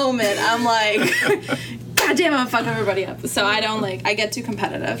 in the moment, I'm like, God damn, I'm gonna fuck everybody up. So I don't like. I get too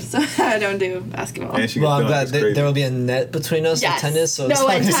competitive, so I don't do basketball. And she Well, I'm gets glad dunked. It's crazy. there will be a net between us Yes. with tennis. So No,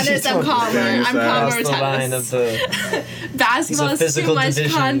 it's in fine. tennis, I'm calmer. Yeah, I'm calmer Cross with the line of tennis. the Basketball It's a is too physical much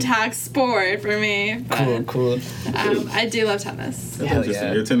division. contact sport for me. But, cool. I do love tennis. That's Hell interesting.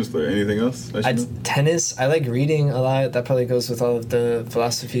 yeah. You're a tennis player. Anything else? I should know? Tennis. I like reading a lot. That probably goes with all of the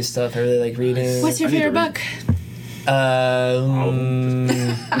philosophy stuff. I really like reading. What's your I need to favorite read. book?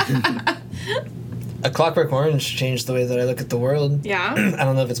 A Clockwork Orange changed the way that I look at the world. Yeah. I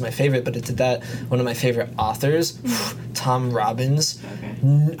don't know if it's my favorite, but it did that. One of my favorite authors, Tom Robbins.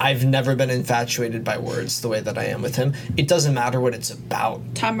 Okay. I've never been infatuated by words the way that I am with him. It doesn't matter what it's about.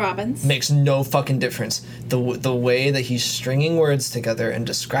 Tom Robbins. Makes no fucking difference. The way that he's stringing words together and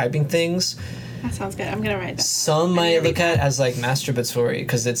describing things, That sounds good. I'm gonna write that. Some might look at as like masturbatory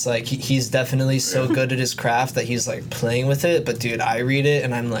because it's like he's definitely so good at his craft that he's like playing with it. But dude, I read it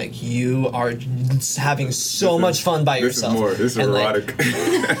and I'm like, you are having so much fun by yourself. This is erotic.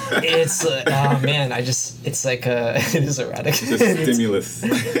 It's oh man, it's like it is erotic. It's a stimulus.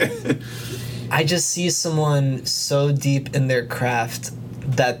 I just see someone so deep in their craft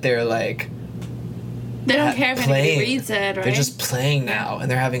that they're like. They don't care if playing. anybody reads it, right? They're just playing now, and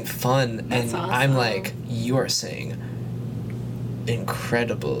they're having fun. That's and awesome. I'm like, you are saying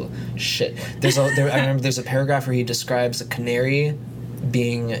incredible shit. I remember there's a paragraph where he describes a canary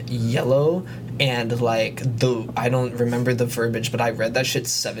being yellow, and like I don't remember the verbiage, but I read that shit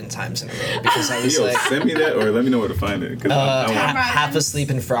 7 times in a row because I was like, send me that or let me know where to find it. Half Asleep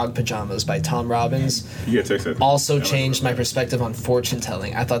in Frog Pajamas by Tom Robbins. Yeah, text that. Also changed my perspective on fortune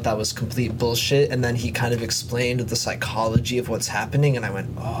telling. I thought that was complete bullshit, and then he kind of explained the psychology of what's happening, and I went,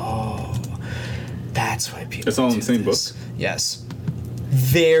 oh, that's why people. It's all in do the same book? this. Yes.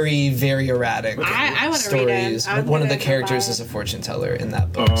 Very, very erratic I want to read it. stories. One of the characters is a fortune teller in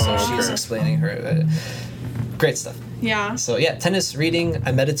that book, so she's explaining her. Great stuff. Yeah. So yeah, tennis, reading.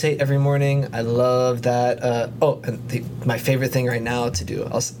 I meditate every morning. I love that. And my favorite thing right now to do.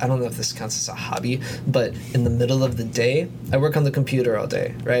 I don't know if this counts as a hobby, but in the middle of the day, I work on the computer all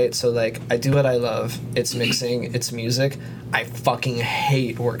day, right? So like, I do what I love. It's mixing. It's music. I fucking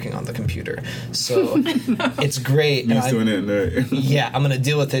hate working on the computer. So it's great. Used to it, yeah, I'm gonna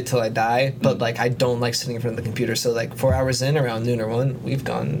deal with it till I die. But like, I don't like sitting in front of the computer. So like, 4 hours in, around noon or 1, we've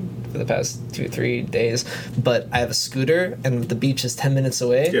gone for the past 2-3 days. But I have a scooter, and the beach is 10 minutes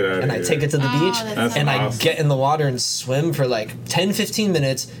away, and I take it to the beach, and I get in the water and swim for like 10-15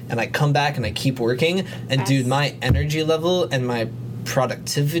 minutes, and I come back and I keep working. And dude, my energy level and my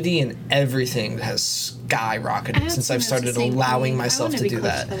productivity and everything has skyrocketed since I've started allowing myself to do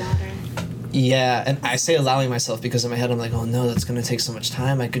that. Yeah, and I say allowing myself because in my head I'm like, oh no, that's gonna take so much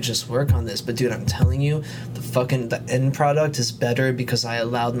time. I could just work on this. But dude, I'm telling you, the end product is better because I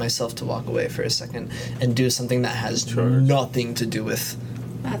allowed myself to walk away for a second and do something that has nothing to do with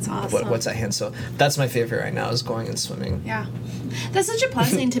that's awesome. What's at hand. So that's my favorite right now is going and swimming. Yeah. That's such a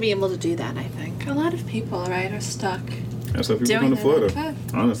blessing to be able to do that, I think. A lot of people, right, are stuck. That's why people come to Florida,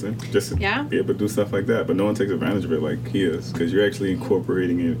 honestly, just to be able to do stuff like that. But no one takes advantage of it like he is, because you're actually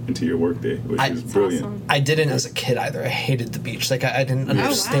incorporating it into your workday, which is brilliant. Awesome. I didn't as a kid either. I hated the beach. Like, I didn't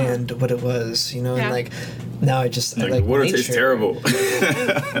understand what it was, you know? And, like, now I just... Like, I like water nature. tastes terrible.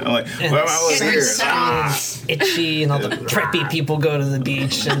 I'm like, well, I was here. Itchy, and all the preppy people go to the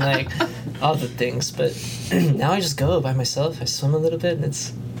beach, and, like, all the things. But now I just go by myself. I swim a little bit, and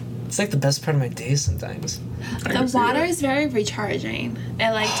it's like the best part of my day sometimes. The water is very recharging.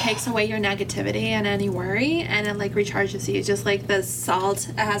 It like takes away your negativity and any worry, and it like recharges you. Just like the salt,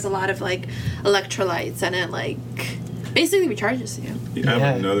 it has a lot of like electrolytes, and it like basically recharges you. I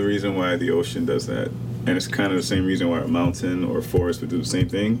have another reason why the ocean does that, and it's kind of the same reason why a mountain or a forest would do the same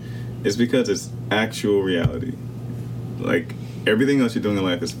thing. It's because it's actual reality. Like, everything else you're doing in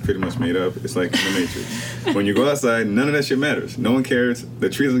life is pretty much made up. It's like in the Matrix. When you go outside, none of that shit matters. No one cares. The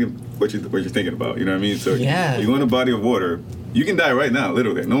trees don't give what you're thinking about. You know what I mean? So you go in a body of water, you can die right now,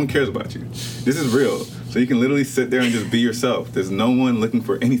 literally. No one cares about you. This is real. So you can literally sit there and just be yourself. There's no one looking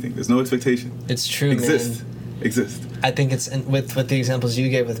for anything. There's no expectation. It's true, Exist. I think it's with the examples you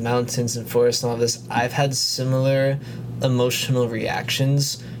gave with mountains and forests and all this, I've had similar emotional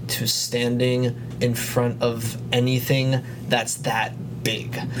reactions to standing in front of anything that's that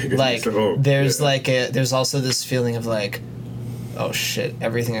big. Like, there's also this feeling of like, oh shit,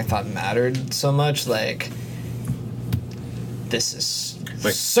 everything I thought mattered so much, like, this is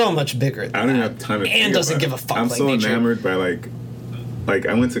like so much bigger than I don't even have time to think and doesn't about give it. a fuck. I'm like so nature. enamored by like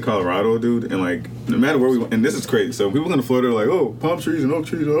I went to Colorado, dude, and like no matter where we went, and this is crazy. So people come to Florida like, oh, palm trees and oak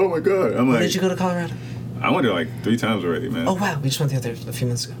trees. Oh my god. I'm like, when did you go to Colorado? I went there like 3 times already, man. Oh wow, we just went there a few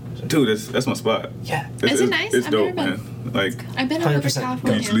months ago. Dude, that's my spot. Yeah. Is it nice? It's I've dope, never man. Like, I've been all over 100%.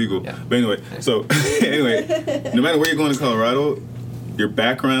 California. it's legal. Yeah. But anyway, so anyway, no matter where you're going in Colorado, your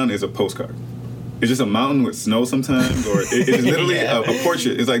background is a postcard. It's just a mountain with snow sometimes, or it's literally a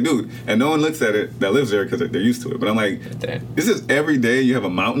portrait. It's like, dude, and no one looks at it that lives there because they're used to it. But I'm like, this is every day you have a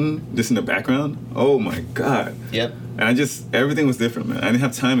mountain just in the background. Oh my god. Yep. And everything was different, man. I didn't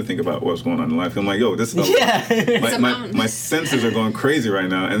have time to think about what's going on in life. I'm like, yo, this is my senses are going crazy right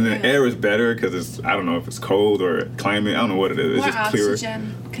now. And the air is better because it's, I don't know if it's cold or climate. I don't know what it is. It's just clearer.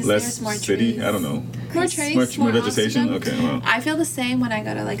 'Cause less there's more city. trees. I don't know. More trees, More vegetation. oxygen. Okay, well. I feel the same when I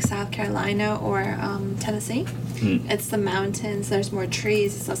go to like South Carolina or Tennessee. It's the mountains. There's more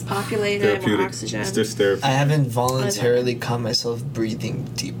trees. It's less populated. More Therapeutic. oxygen. It's just therapy. I haven't voluntarily caught myself breathing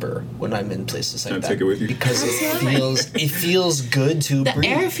deeper when I'm in places like Trying to that. take it with you? Because Absolutely. it feels good to The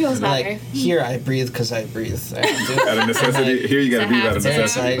breathe. air feels better. Like here, I breathe because I breathe. I have to. Out of necessity. Like, Here you gotta to breathe out of have to. There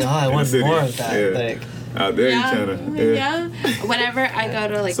it's necessity. like, oh, I In the want city. more of that. Yeah. Like, Out there, yeah, you trying to. yeah. Whenever I go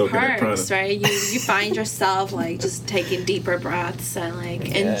to like Soaking that parks, prana. right, you find yourself like just taking deeper breaths and like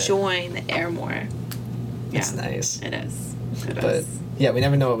Yeah. enjoying the air more. Yeah, it's nice. it is. It But is. yeah, we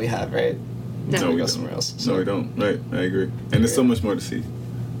never know what we have, right? No. No, we we go don't. somewhere else. No, we don't. Right, I agree. And there's so much more to see,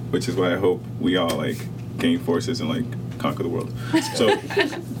 which is why I hope we all like gain forces and like conquer the world. So, all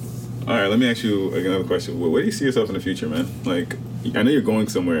right, let me ask you another question. Where do you see yourself in the future, man? Like, I know you're going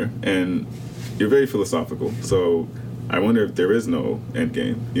somewhere, and you're very philosophical. So, I wonder if there is no end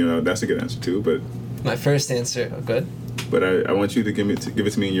game. You know, that's a good answer too. But My first answer, oh, good. I want you to give it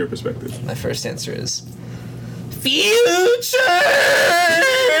to me in your perspective. My first answer is future.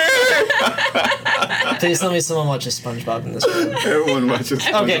 Please tell me someone watches SpongeBob in this room. Everyone watches.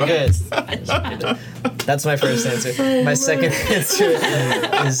 Okay, SpongeBob. good. That's my first answer. My second answer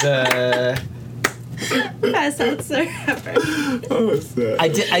is Best answer ever. Oh, it's that.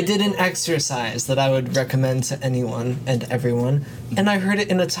 I did an exercise that I would recommend to anyone and everyone, and I heard it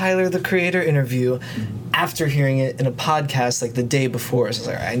in a Tyler the Creator interview after hearing it in a podcast like the day before. So I was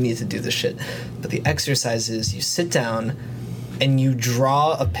like, all right, I need to do this shit. But the exercise is you sit down and you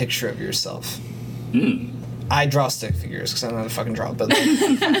draw a picture of yourself. I draw stick figures because I don't know how to fucking draw, but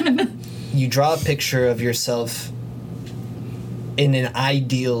like, you draw a picture of yourself in an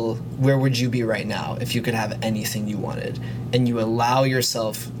ideal, where would you be right now if you could have anything you wanted, and you allow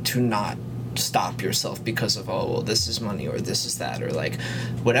yourself to not stop yourself because of, oh well, this is money or this is that, or like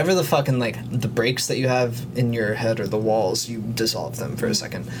whatever the fucking like the breaks that you have in your head or the walls, you dissolve them for a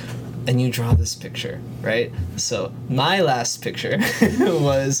second and you draw this picture, right? So my last picture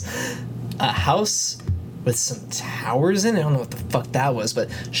was a house with some towers in it. I don't know what the fuck that was, but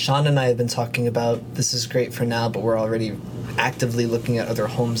Sean and I have been talking about this is great for now, but we're already actively looking at other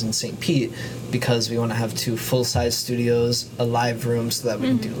homes in St. Pete because we want to have 2 full-size studios, a live room so that we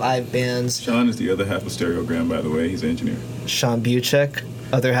can do live bands. Sean is the other half of Stereogram, by the way. He's an engineer. Sean Buchek,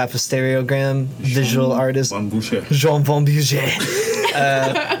 other half of Stereogram, visual artist. Juan Boucher. Jean Von Buget.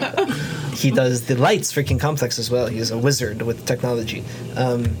 He does the lights for King Complex as well. He's a wizard with technology.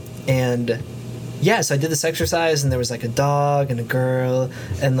 And yeah, so I did this exercise, and there was like a dog and a girl,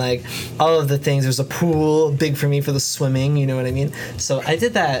 and like all of the things. There's a pool, big for me for the swimming, you know what I mean? So I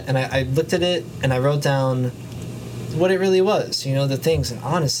did that, and I looked at it, and I wrote down what it really was, you know, the things. And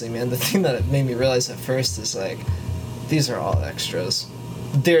honestly, man, the thing that made me realize at first is like, these are all extras.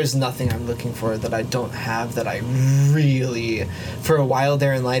 There's nothing I'm looking for that I don't have that I really, for a while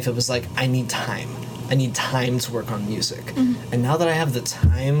there in life, it was like, I need time. I need time to work on music. And now that I have the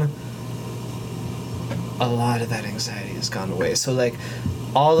time, a lot of that anxiety has gone away. So like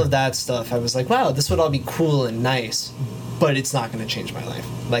all of that stuff, I was like, wow, this would all be cool and nice, but it's not going to change my life.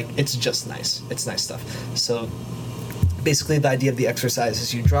 Like, it's just nice. It's nice stuff. So basically the idea of the exercise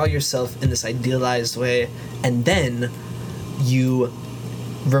is you draw yourself in this idealized way, and then you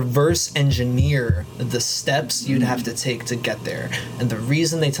reverse engineer the steps you'd have to take to get there. And the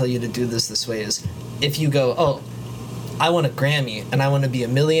reason they tell you to do this way is if you go, oh, I want a Grammy, and I want to be a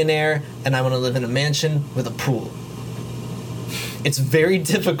millionaire, and I want to live in a mansion with a pool. It's very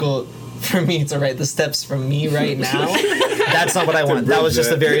difficult for me to write the steps from me right now. That's not what I want. That was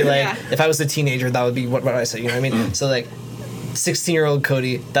just a very, like, Yeah. if I was a teenager, that would be what I say, you know what I mean? So, like, 16-year-old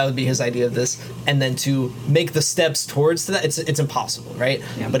Cody, that would be his idea of this. And then to make the steps towards that, it's impossible, right?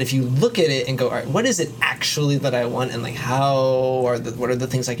 Yeah. But if you look at it and go, all right, what is it actually that I want, and like what are the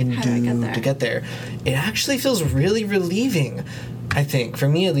things I can How do I do get there? to get there? It actually feels really relieving. I think for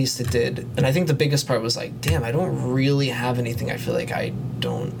me at least it did. And I think the biggest part was like, damn, I don't really have anything I feel like I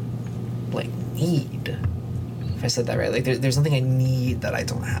don't like need. If I said that right, like there's nothing I need that I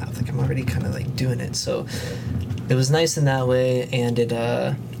don't have. Like I'm already kind of like doing it. So it was nice in that way, and it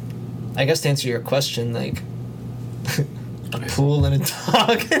I guess to answer your question, like a pool and a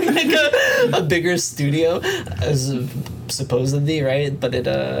dog and like a bigger studio as supposedly, right? But it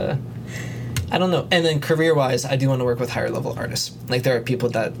I don't know. And then career-wise, I do want to work with higher-level artists. Like, there are people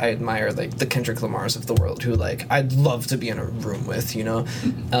that I admire, like the Kendrick Lamars of the world, who, like, I'd love to be in a room with, you know?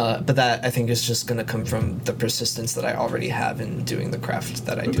 But that, I think, is just going to come from the persistence that I already have in doing the craft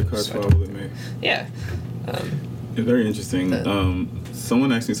that I Let do. the cards So fall I don't- with me. yeah. It's very interesting.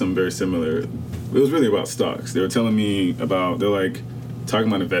 Someone asked me something very similar. It was really about stocks. They were telling me about, they're like, talking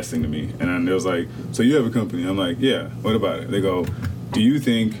about investing to me, and then it was like, so you have a company? I'm like, yeah. What about it? They go, do you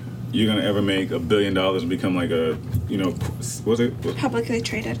think you're gonna ever make $1 billion and become like a, what's it? Publicly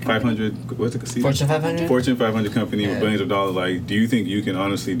traded company. 500. What's it? Fortune 500? Fortune 500 company with Yeah. billions of dollars. Like, do you think you can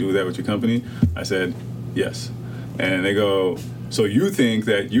honestly do that with your company? I said, yes. And they go, so you think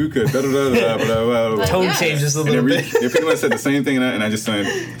that you could da da da da da da da. Tone Yeah. changes a And little bit. they pretty much said the same thing, and I just said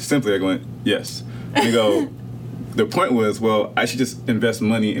simply, I went, yes. And they go, the point was, well, I should just invest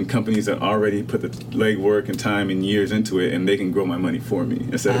money in companies that already put the legwork and time and years into it, and they can grow my money for me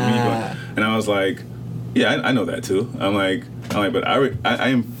instead of me going. And I was like, yeah, I know that too. I'm like, but I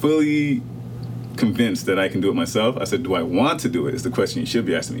am fully convinced that I can do it myself. I said, do I want to do it? Is the question you should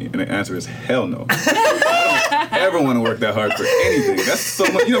be asking me. And the answer is hell no. I don't ever want to work that hard for anything. That's so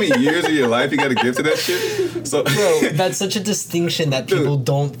much. You know how many years of your life you got to give to that shit? So, Bro, that's such a distinction that people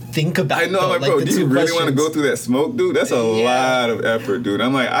don't think about. I know, though. like, bro, the do you two really want to questions. go through that smoke, dude? That's a lot of effort, dude.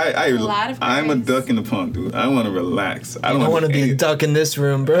 I'm like, A lot of I'm a grace. duck in the pond, dude. I want to relax. I don't I want to be a duck in this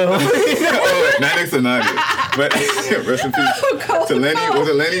room, bro. Oh, not next to Nadia. But rest in peace to Lenny. Was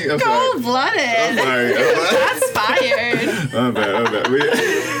it Lenny? I'm sorry. I'm Cold-blooded. sorry. That's fired. I'm bad.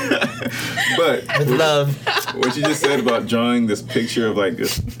 But With love. what you just said about drawing this picture of like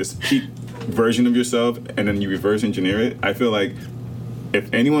this peak version of yourself and then you reverse engineer it, I feel like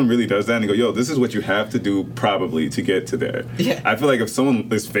if anyone really does that and they go, yo, this is what you have to do probably to get to there. Yeah. I feel like if someone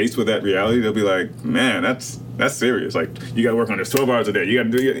is faced with that reality, they'll be like, man, that's serious. Like, you got to work on this 12 hours a day. You got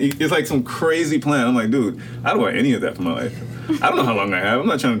to do it's like some crazy plan. I'm like, dude, I don't want any of that for my life. I don't know how long I have. I'm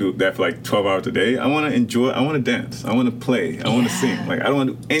not trying to do that for like 12 hours a day. I want to enjoy. I want to dance. I want to play. I want to sing. Like, I don't want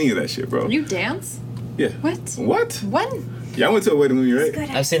to do any of that shit, bro. You dance? Yeah. What? What? When? Yeah, I went to a wedding movie, right?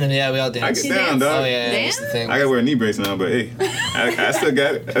 I've seen them. Yeah, we all I dance. get You down, dance? dog. Oh yeah, that's the thing. I gotta wear a knee brace now, but hey, I still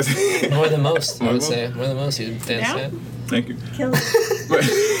got it. More than most, I More would than say. More than most, you dance. Yeah? Yeah. Thank you. Kill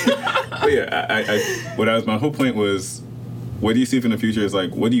it. But yeah, my whole point was, what do you see for the future is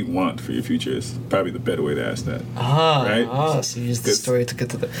like, what do you want for your future is probably the better way to ask that. Right? So you use the It's- story to get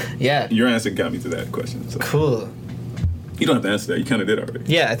to the. Yeah. Your answer got me to that question. So Cool. you don't have to answer that. You kind of did already.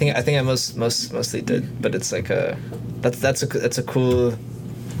 Yeah, I think I mostly did, but it's like that's a cool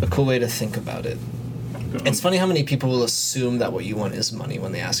way to think about it. It's funny how many people will assume that what you want is money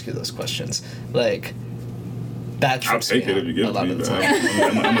when they ask you those questions. Like, that I'll trips me take it if you out give a it lot to of me. the But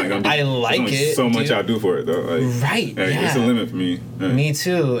time. I'm not gonna do. I like there's only it, so much dude. I'll do for it though. Like, Right, hey, it's a yeah. limit for me. Yeah. Me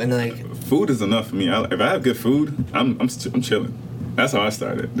too, and like, Food is enough for me. If I have good food, I'm chilling. That's how I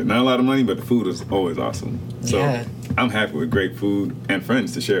started. Not a lot of money, but the food is always awesome. So Yeah. I'm happy with great food and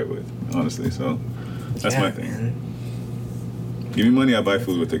friends to share it with, honestly. So that's yeah, my thing. man. Give me money, I'll buy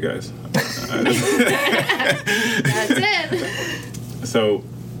food with it, guys. That's it. So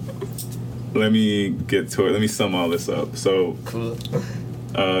let me get to it. Let me sum all this up. So Cool.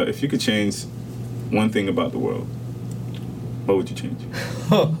 if you could change one thing about the world, what would you change?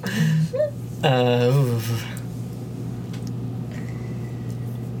 Ooh.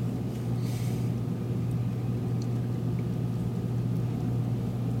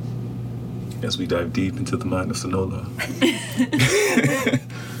 As we dive deep into the mind of Sonola.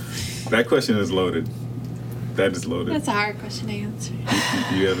 That question is loaded. That is loaded. That's a hard question to answer.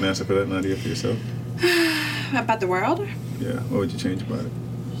 Do you have an answer for that, Nadia, for yourself? About the world? Yeah. What would you change about it?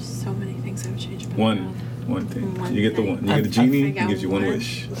 So many things I would change about the One world. thing. One You get the thing. one. You get a I genie. think He I gives you one would.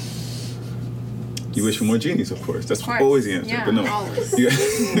 wish. You wish for more genies, of course. That's Of course. always the answer. Yeah, but no. always. Yeah.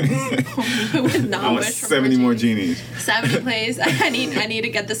 Who would not I want wish for 70 more genies. 70, please. I need to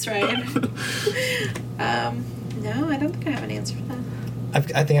get this right. No, I don't think I have an answer for that.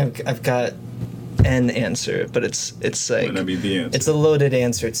 I think I've got an answer, but it's like Might not be the answer. it's a loaded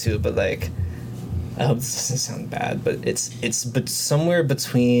answer too. But like, I hope this doesn't sound bad, but it's but somewhere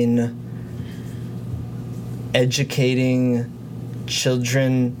between educating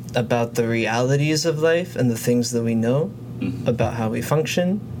children about the realities of life and the things that we know about how we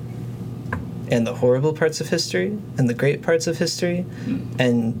function, and the horrible parts of history and the great parts of history,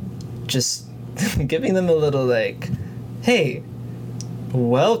 and just giving them a little like, hey,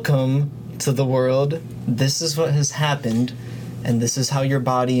 welcome to the world. This is what has happened, and this is how your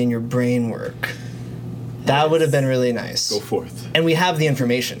body and your brain work. That would have been really nice. Go forth. And we have the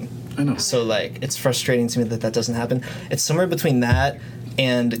information. I know. So like, it's frustrating to me that doesn't happen. It's somewhere between that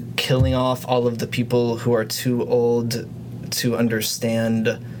and killing off all of the people who are too old to understand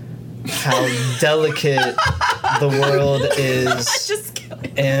how delicate the world is. Just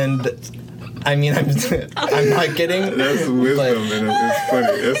kidding. And I mean, I'm not kidding. That's wisdom, and it's funny.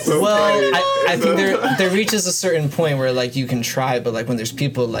 It's so Well, funny. I think there reaches a certain point where like you can try, but like when there's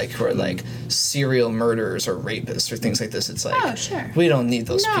people like who are like serial murderers or rapists or things like this, it's like Oh, sure. we don't need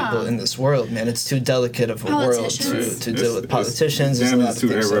those No. people in this world, man. It's too delicate of a world Politicians. to deal with politicians. There's a Damage lot is of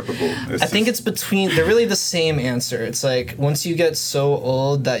too things. irreparable. I think it's between. They're really the same answer. It's like once you get so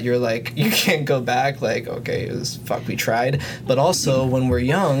old that you're like you can't go back. Like okay, it was fuck. We tried, but also when we're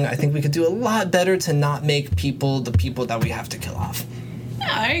young, I think we could do a lot better to not make people the people that we have to kill off.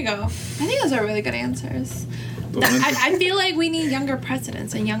 Yeah, there you go. I think those are really good answers. The one- I feel like we need younger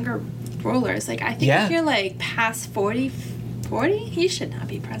presidents and younger rulers. Like, I think Yeah. if you're, like, past 40, you should not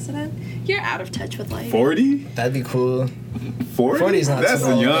be president. You're out of touch with life. 40? That'd be cool. 40? 40 is not That's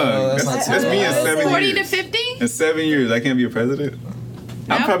too old. young. No, that's That's, not too me in old. 7 40 years. to 50? In 7 years, I can't be a president?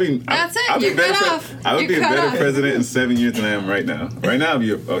 I'm Nope. probably. That's it. I'll be You're a better cut off. I would You're be a cut better off. president in 7 years than I am right now. Right now, I'd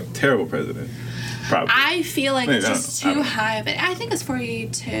be a terrible president. Probably. I feel like Maybe, it's I just don't know. too high, but I think it's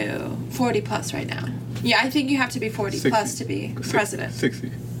 40 plus right now. Yeah, I think you have to be 40 plus to be president.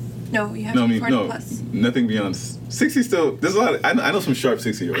 60. No, you have No, to I be mean, 40 no. plus. Nothing beyond 60 still. There's a lot. I know some sharp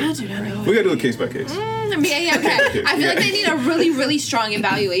 60 year I olds. do not know. We gotta do it case by case. I mean, yeah, okay. I feel like they need a really, really strong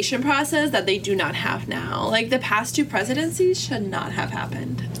evaluation process that they do not have now. Like, the past two presidencies should not have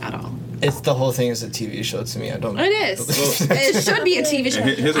happened at all. It's the whole thing is a TV show to me. I don't. It is. It should be a TV show. And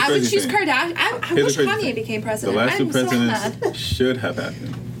here's the I would crazy choose thing. Kardashian. I Here's the wish crazy Kanye thing. became The president. last two I'm so presidents mad. should have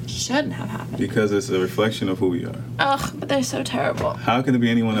happened Shouldn't have happened. because it's a reflection of who we are. Ugh, but they're so terrible. How can it be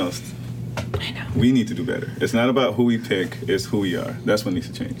anyone else? I know. We need to do better. It's not about who we pick, it's who we are. That's what needs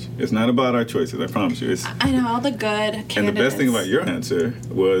to change. It's not about our choices, I promise you. It's, I know all the good candidates. and the best thing about your answer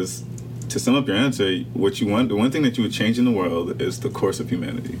was, to sum up your answer, what you want, the one thing that you would change in the world is the course of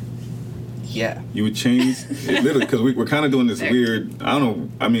humanity. Yeah. You would change, it literally, because we're kind of doing this weird, I don't know,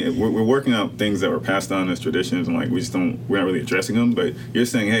 I mean, we're working out things that were passed on as traditions, and like, we're not really addressing them, but you're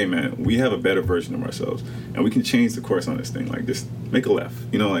saying, hey man, we have a better version of ourselves, and we can change the course on this thing, like just make a left,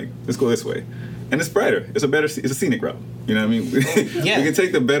 you know, like, let's go this way. And it's brighter, it's a scenic route, you know what I mean? Yeah. We can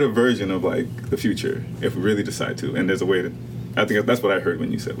take the better version of like the future if we really decide to, and there's a way to, I think that's what I heard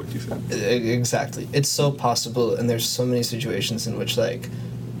when you said what you said. Exactly. It's so possible, and there's so many situations in which like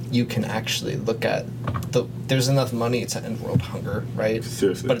you can actually look at there's enough money to end world hunger, right?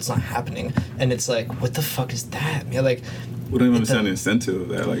 Seriously. But it's not happening, and it's like, what the fuck is that? Man, like, We don't even understand the incentive of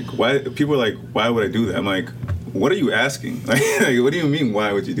that. Like, why people are like, why would I do that? I'm like, what are you asking? Like, what do you mean?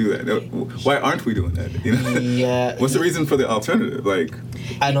 Why would you do that? Why aren't we doing that? You know? Yeah. What's the reason for the alternative? Like,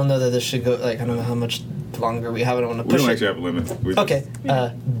 I don't know that this should go. Like, I don't know how much longer we have. I don't want to we push don't it. actually have a limit. We Okay,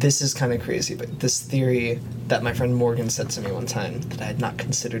 this is kind of crazy, but this theory that my friend Morgan said to me one time that I had not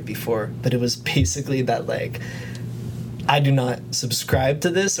considered before, but it was basically that, like, I do not subscribe to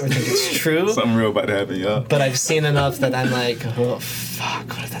this or think it's true, Something real about to happen, y'all. but I've seen enough that I'm like, oh, fuck,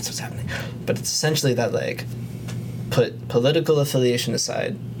 what if that's what's happening? But it's essentially that, like, put political affiliation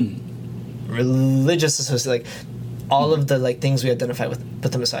aside, religious association, like, all of the, like, things we identify with,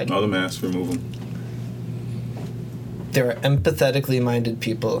 put them aside. All the masks, remove them. There are empathetically minded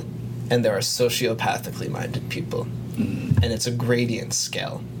people and there are sociopathically minded people. And it's a gradient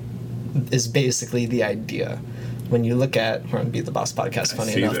scale, is basically the idea. When you look at, we're on Be the Boss podcast,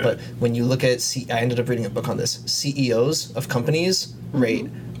 funny see enough, that. but when you look at, I ended up reading a book on this, CEOs of companies rate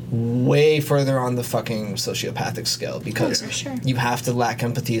way further on the fucking sociopathic scale because For sure. you have to lack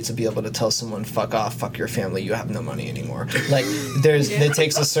empathy to be able to tell someone, fuck off, fuck your family, you have no money anymore. Like, it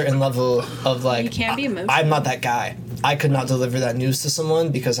takes a certain level of, like, You can't be emotional. I'm not that guy. I could not deliver that news to someone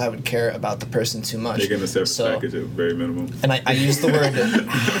because I would care about the person too much. They're getting a separate So- package at very minimum. and I use the word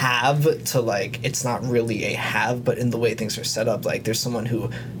have to, like, it's not really a have, but in the way things are set up, like, there's someone who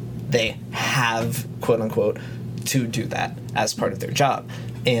they have, quote unquote, to do that as part of their job.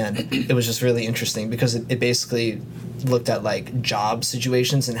 And it was just really interesting because it basically looked at, like, job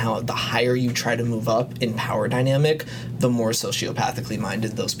situations and how the higher you try to move up in power dynamic, the more sociopathically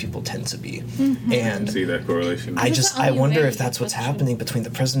minded those people tend to be. And See that correlation? That's the I only wonder way if to that's what's question. happening between the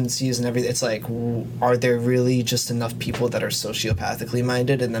presidencies and everything. It's like, are there really just enough people that are sociopathically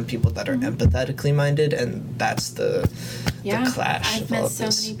minded and then people that are empathetically minded? And that's the clash I've of all met of so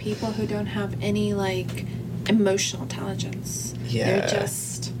this. many people who don't have any, like, emotional intelligence. Yeah. They're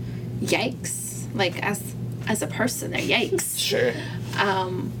just yikes. Like, as a person, they're yikes. Sure.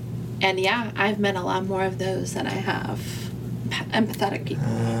 And yeah, I've met a lot more of those than I have empathetic people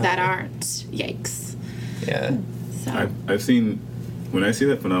that aren't yikes. Yeah. So I've seen, when I see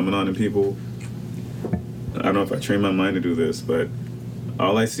that phenomenon in people, I don't know if I train my mind to do this, but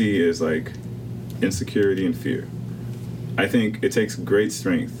all I see is like insecurity and fear. I think it takes great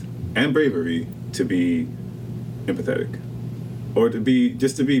strength and bravery to be empathetic. or to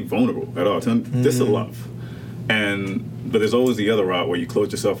be vulnerable at all. Just to love. But there's always the other route where you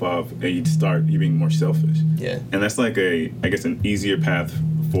close yourself off and you being more selfish. Yeah. And that's like an easier path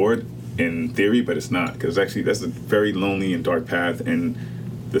forward in theory, but it's not, because actually that's a very lonely and dark path, and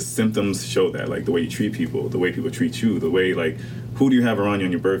the symptoms show that, like the way you treat people, the way people treat you, the way, like, who do you have around you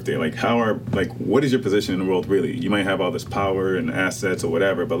on your birthday? Like, what is your position in the world really? You might have all this power and assets or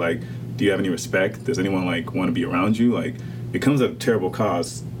whatever, but like, do you have any respect? Does anyone like want to be around you? Like, it comes at a terrible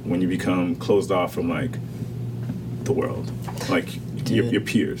cost when you become closed off from like the world, like your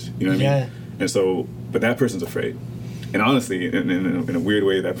peers, you know what I mean? And so, but that person's afraid, and honestly, in a weird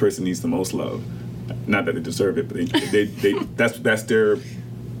way, that person needs the most love. Not that they deserve it, but they that's their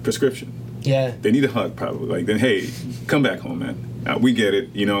prescription. Yeah, they need a hug probably. Like, then, hey, come back home, man. We get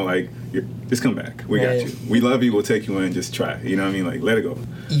it, you know, like, just come back. We got you. We love you. We'll take you in. Just try. You know what I mean? Like, let it go.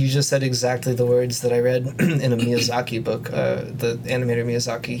 You just said exactly the words that I read in a Miyazaki book. The animator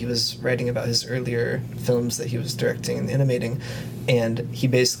Miyazaki, he was writing about his earlier films that he was directing and animating, and he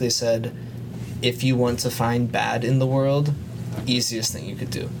basically said, if you want to find bad in the world, easiest thing you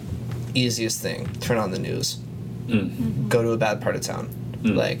could do. Easiest thing, turn on the news. Go to a bad part of town.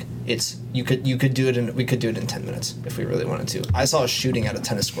 Like, we could do it in 10 minutes if we really wanted to. I saw a shooting at a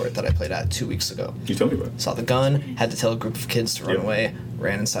tennis court that I played at 2 weeks ago. You told me about it. Saw the gun, had to tell a group of kids to run away,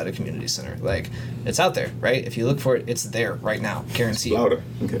 ran inside a community center. Like, it's out there, right? If you look for it, it's there right now, guaranteed. Louder.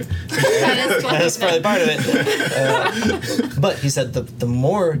 Okay. That's probably part of it. But he said the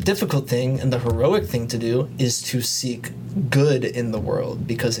more difficult thing and the heroic thing to do is to seek good in the world,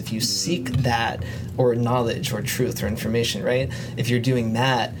 because if you seek that, or knowledge or truth or information, right? If you're doing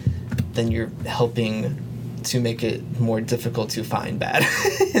that, then you're helping to make it more difficult to find bad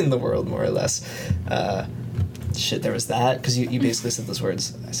in the world, more or less. There was that, because you basically said those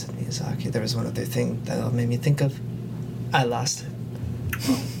words. I said Miyazaki. There was one other thing that made me think of. I lost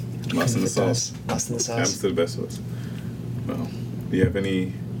it. Lost in the sauce. Lost in the sauce. Happens to the best of us. Well, do you have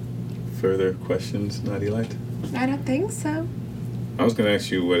any further questions, Nadia Light? I don't think so. I was going to ask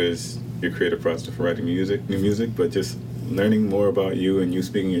you what is your creative process for writing new music, but just learning more about you and you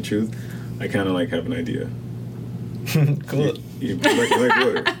speaking your truth, I kind of like have an idea. Cool. You like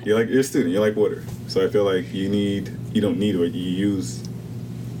water. You're a student. You like water. So I feel like you use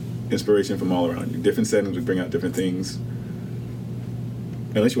inspiration from all around you. Different settings would bring out different things.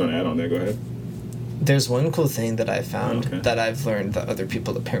 Unless you want to add on there, go ahead. There's one cool thing that I found that I've learned that other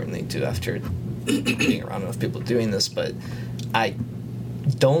people apparently do after being around enough people doing this, but I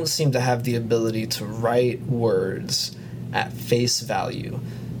don't seem to have the ability to write words at face value.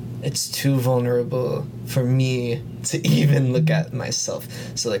 It's too vulnerable for me to even look at myself.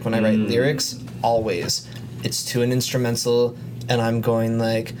 So like when I write lyrics, always it's to an instrumental and I'm going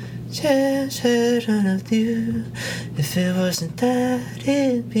like, if it wasn't that,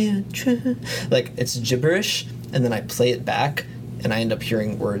 it'd be true. Like, it's gibberish, and then I play it back and I end up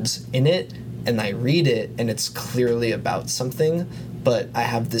hearing words in it, and I read it and it's clearly about something, but I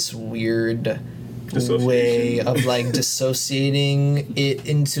have this weird way of like dissociating it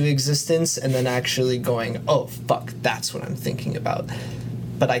into existence and then actually going, oh fuck, that's what I'm thinking about.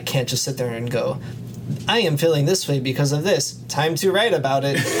 But I can't just sit there and go, I am feeling this way because of this. Time to write about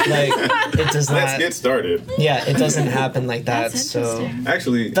it. Like, it does not. Let's get started. Yeah, it doesn't happen like that. So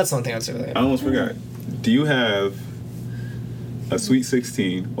actually, that's one thing I'd say. I almost forgot. Do you have a sweet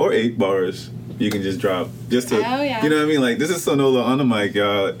 16 or 8 bars you can just drop just to, you know what I mean? Like, this is Sonola on the mic,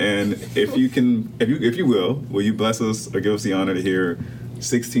 y'all. And if you can, if you will you bless us or give us the honor to hear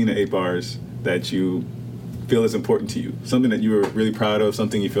 16 to 8 bars that you feel is important to you, something that you were really proud of,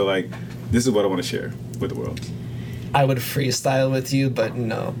 something you feel like this is what I want to share with the world. I would freestyle with you, but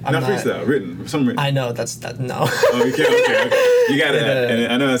no. I'm not freestyle, written. Some written. I know, that's that. No. Oh, you can't. Okay. You got it.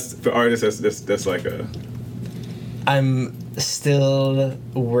 And I know that's, for artists, that's like a. I'm still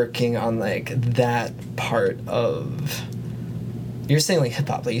working on like that part of. You're saying like hip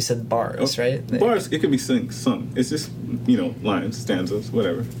hop, like you said bars, right? Like, bars. It can be sung. It's just lines, stanzas,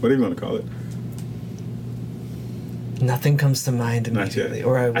 whatever you want to call it. Nothing comes to mind immediately.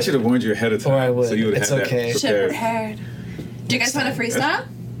 Or I would. should have warned you ahead of time. Or I would. So you would have had okay. that Should have prepared. Do you guys want to freestyle?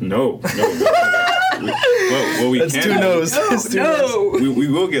 No. Well, we That's can. 2 no's. No. We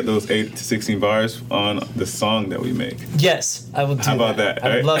will get those 8 to 16 bars on the song that we make. Yes, I will do that. How about that?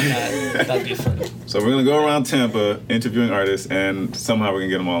 I would love that. That'd be fun. So we're going to go around Tampa interviewing artists, and somehow we're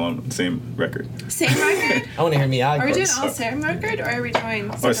going to get them all on the same record. Same record? I want to hear Miyagi. Are we doing all same record, or are we doing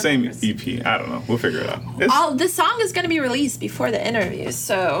or same records? EP? I don't know. We'll figure it out. The song is going to be released before the interview,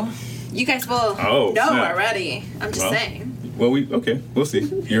 so you guys will know already. I'm just saying. Well, we'll see. You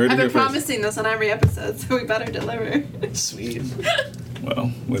heard I've it here been first. promising this on every episode, so we better deliver. Sweet.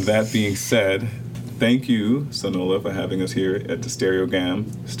 Well, with that being said, thank you, Sonola, for having us here at the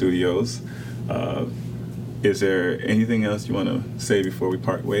Stereogam Studios. Is there anything else you want to say before we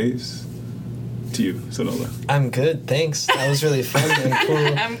part ways? To you, Sonola. I'm good, thanks. That was really fun and cool.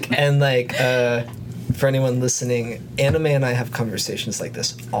 I'm good. And like, for anyone listening, Anime and I have conversations like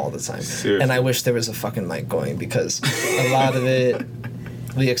this all the time. Seriously. And I wish there was a fucking mic going because a lot of it,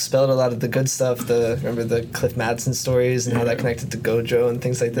 we expelled a lot of the good stuff. Remember the Cliff Madsen stories and how that connected to Gojo and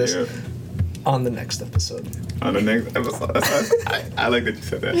things like this. Yeah. On the next episode. On the next episode. I like that you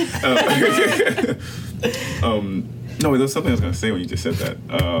said that. No, there was something I was going to say when you just said that.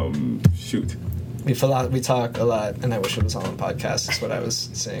 Shoot. We talk a lot, and I wish it was all on podcast. Is what I was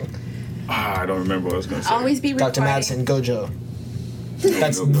saying. I don't remember what I was going to say. Always be Dr. recording. Madsen, Gojo.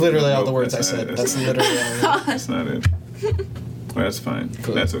 That's literally all the words I said. That's literally all. That's not it. Well, that's fine.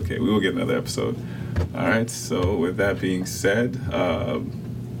 Cool. That's okay. We will get another episode. All right. So with that being said,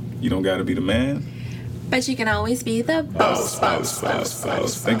 you don't got to be the man. But you can always be the boss.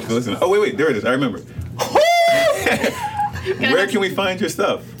 Thank you for listening. Oh, wait. There it is. I remember. Where can we find your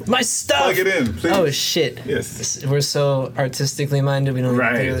stuff? My stuff. Plug it in, please. Oh shit. Yes. We're so artistically minded. We don't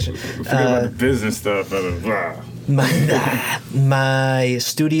Right. figure this We shit. forget about the business stuff. Blah, blah, blah. My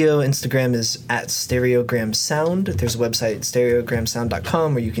studio Instagram is at Stereogram Sound. There's a website,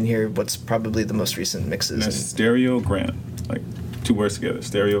 stereogramsound.com, where you can hear what's probably the most recent mixes. That's Stereogram. Like 2 words together.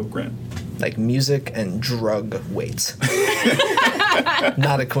 Stereogram. Like music and drug weight.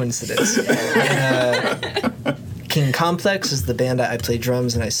 Not a coincidence. King Complex is the band I play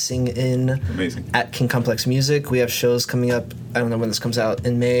drums and I sing in. Amazing. At King Complex Music. We have shows coming up. I don't know when this comes out.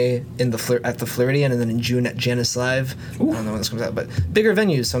 In May at the Floridian, and then in June at Janice Live. Ooh. I don't know when this comes out, but bigger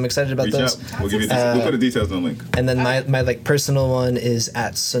venues. So I'm excited about Reach those. out. We'll give you. We'll put the details in the link. And then my like personal one is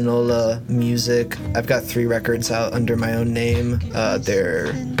at Sonola Music. I've got 3 records out under my own name.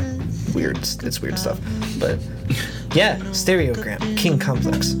 They're weird. It's weird stuff, but yeah, Stereogram, King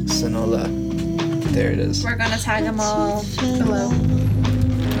Complex, Sonola. There it is. We're gonna tag them all below.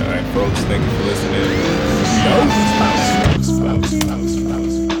 All right, folks. Thank you for listening.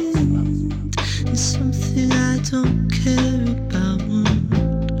 It's something I don't care about.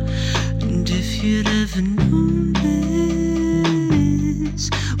 And if you'd ever known this,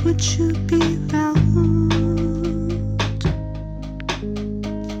 would you be round?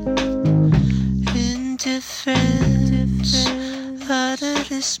 Indifference, utter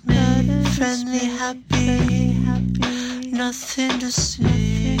dismay, friendly, happy, nothing to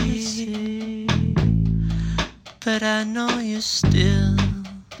say. But I know you're still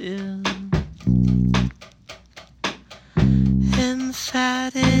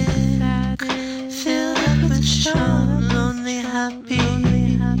emphatic, filled up with charm, lonely, happy,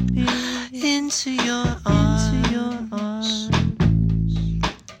 into your arms.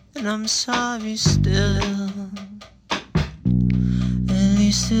 And I'm sorry still. At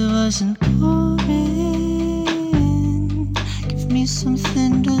least it wasn't boring. Give me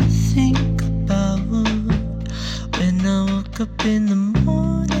something to think about. When I woke up in the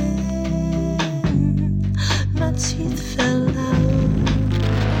morning, my teeth fell out.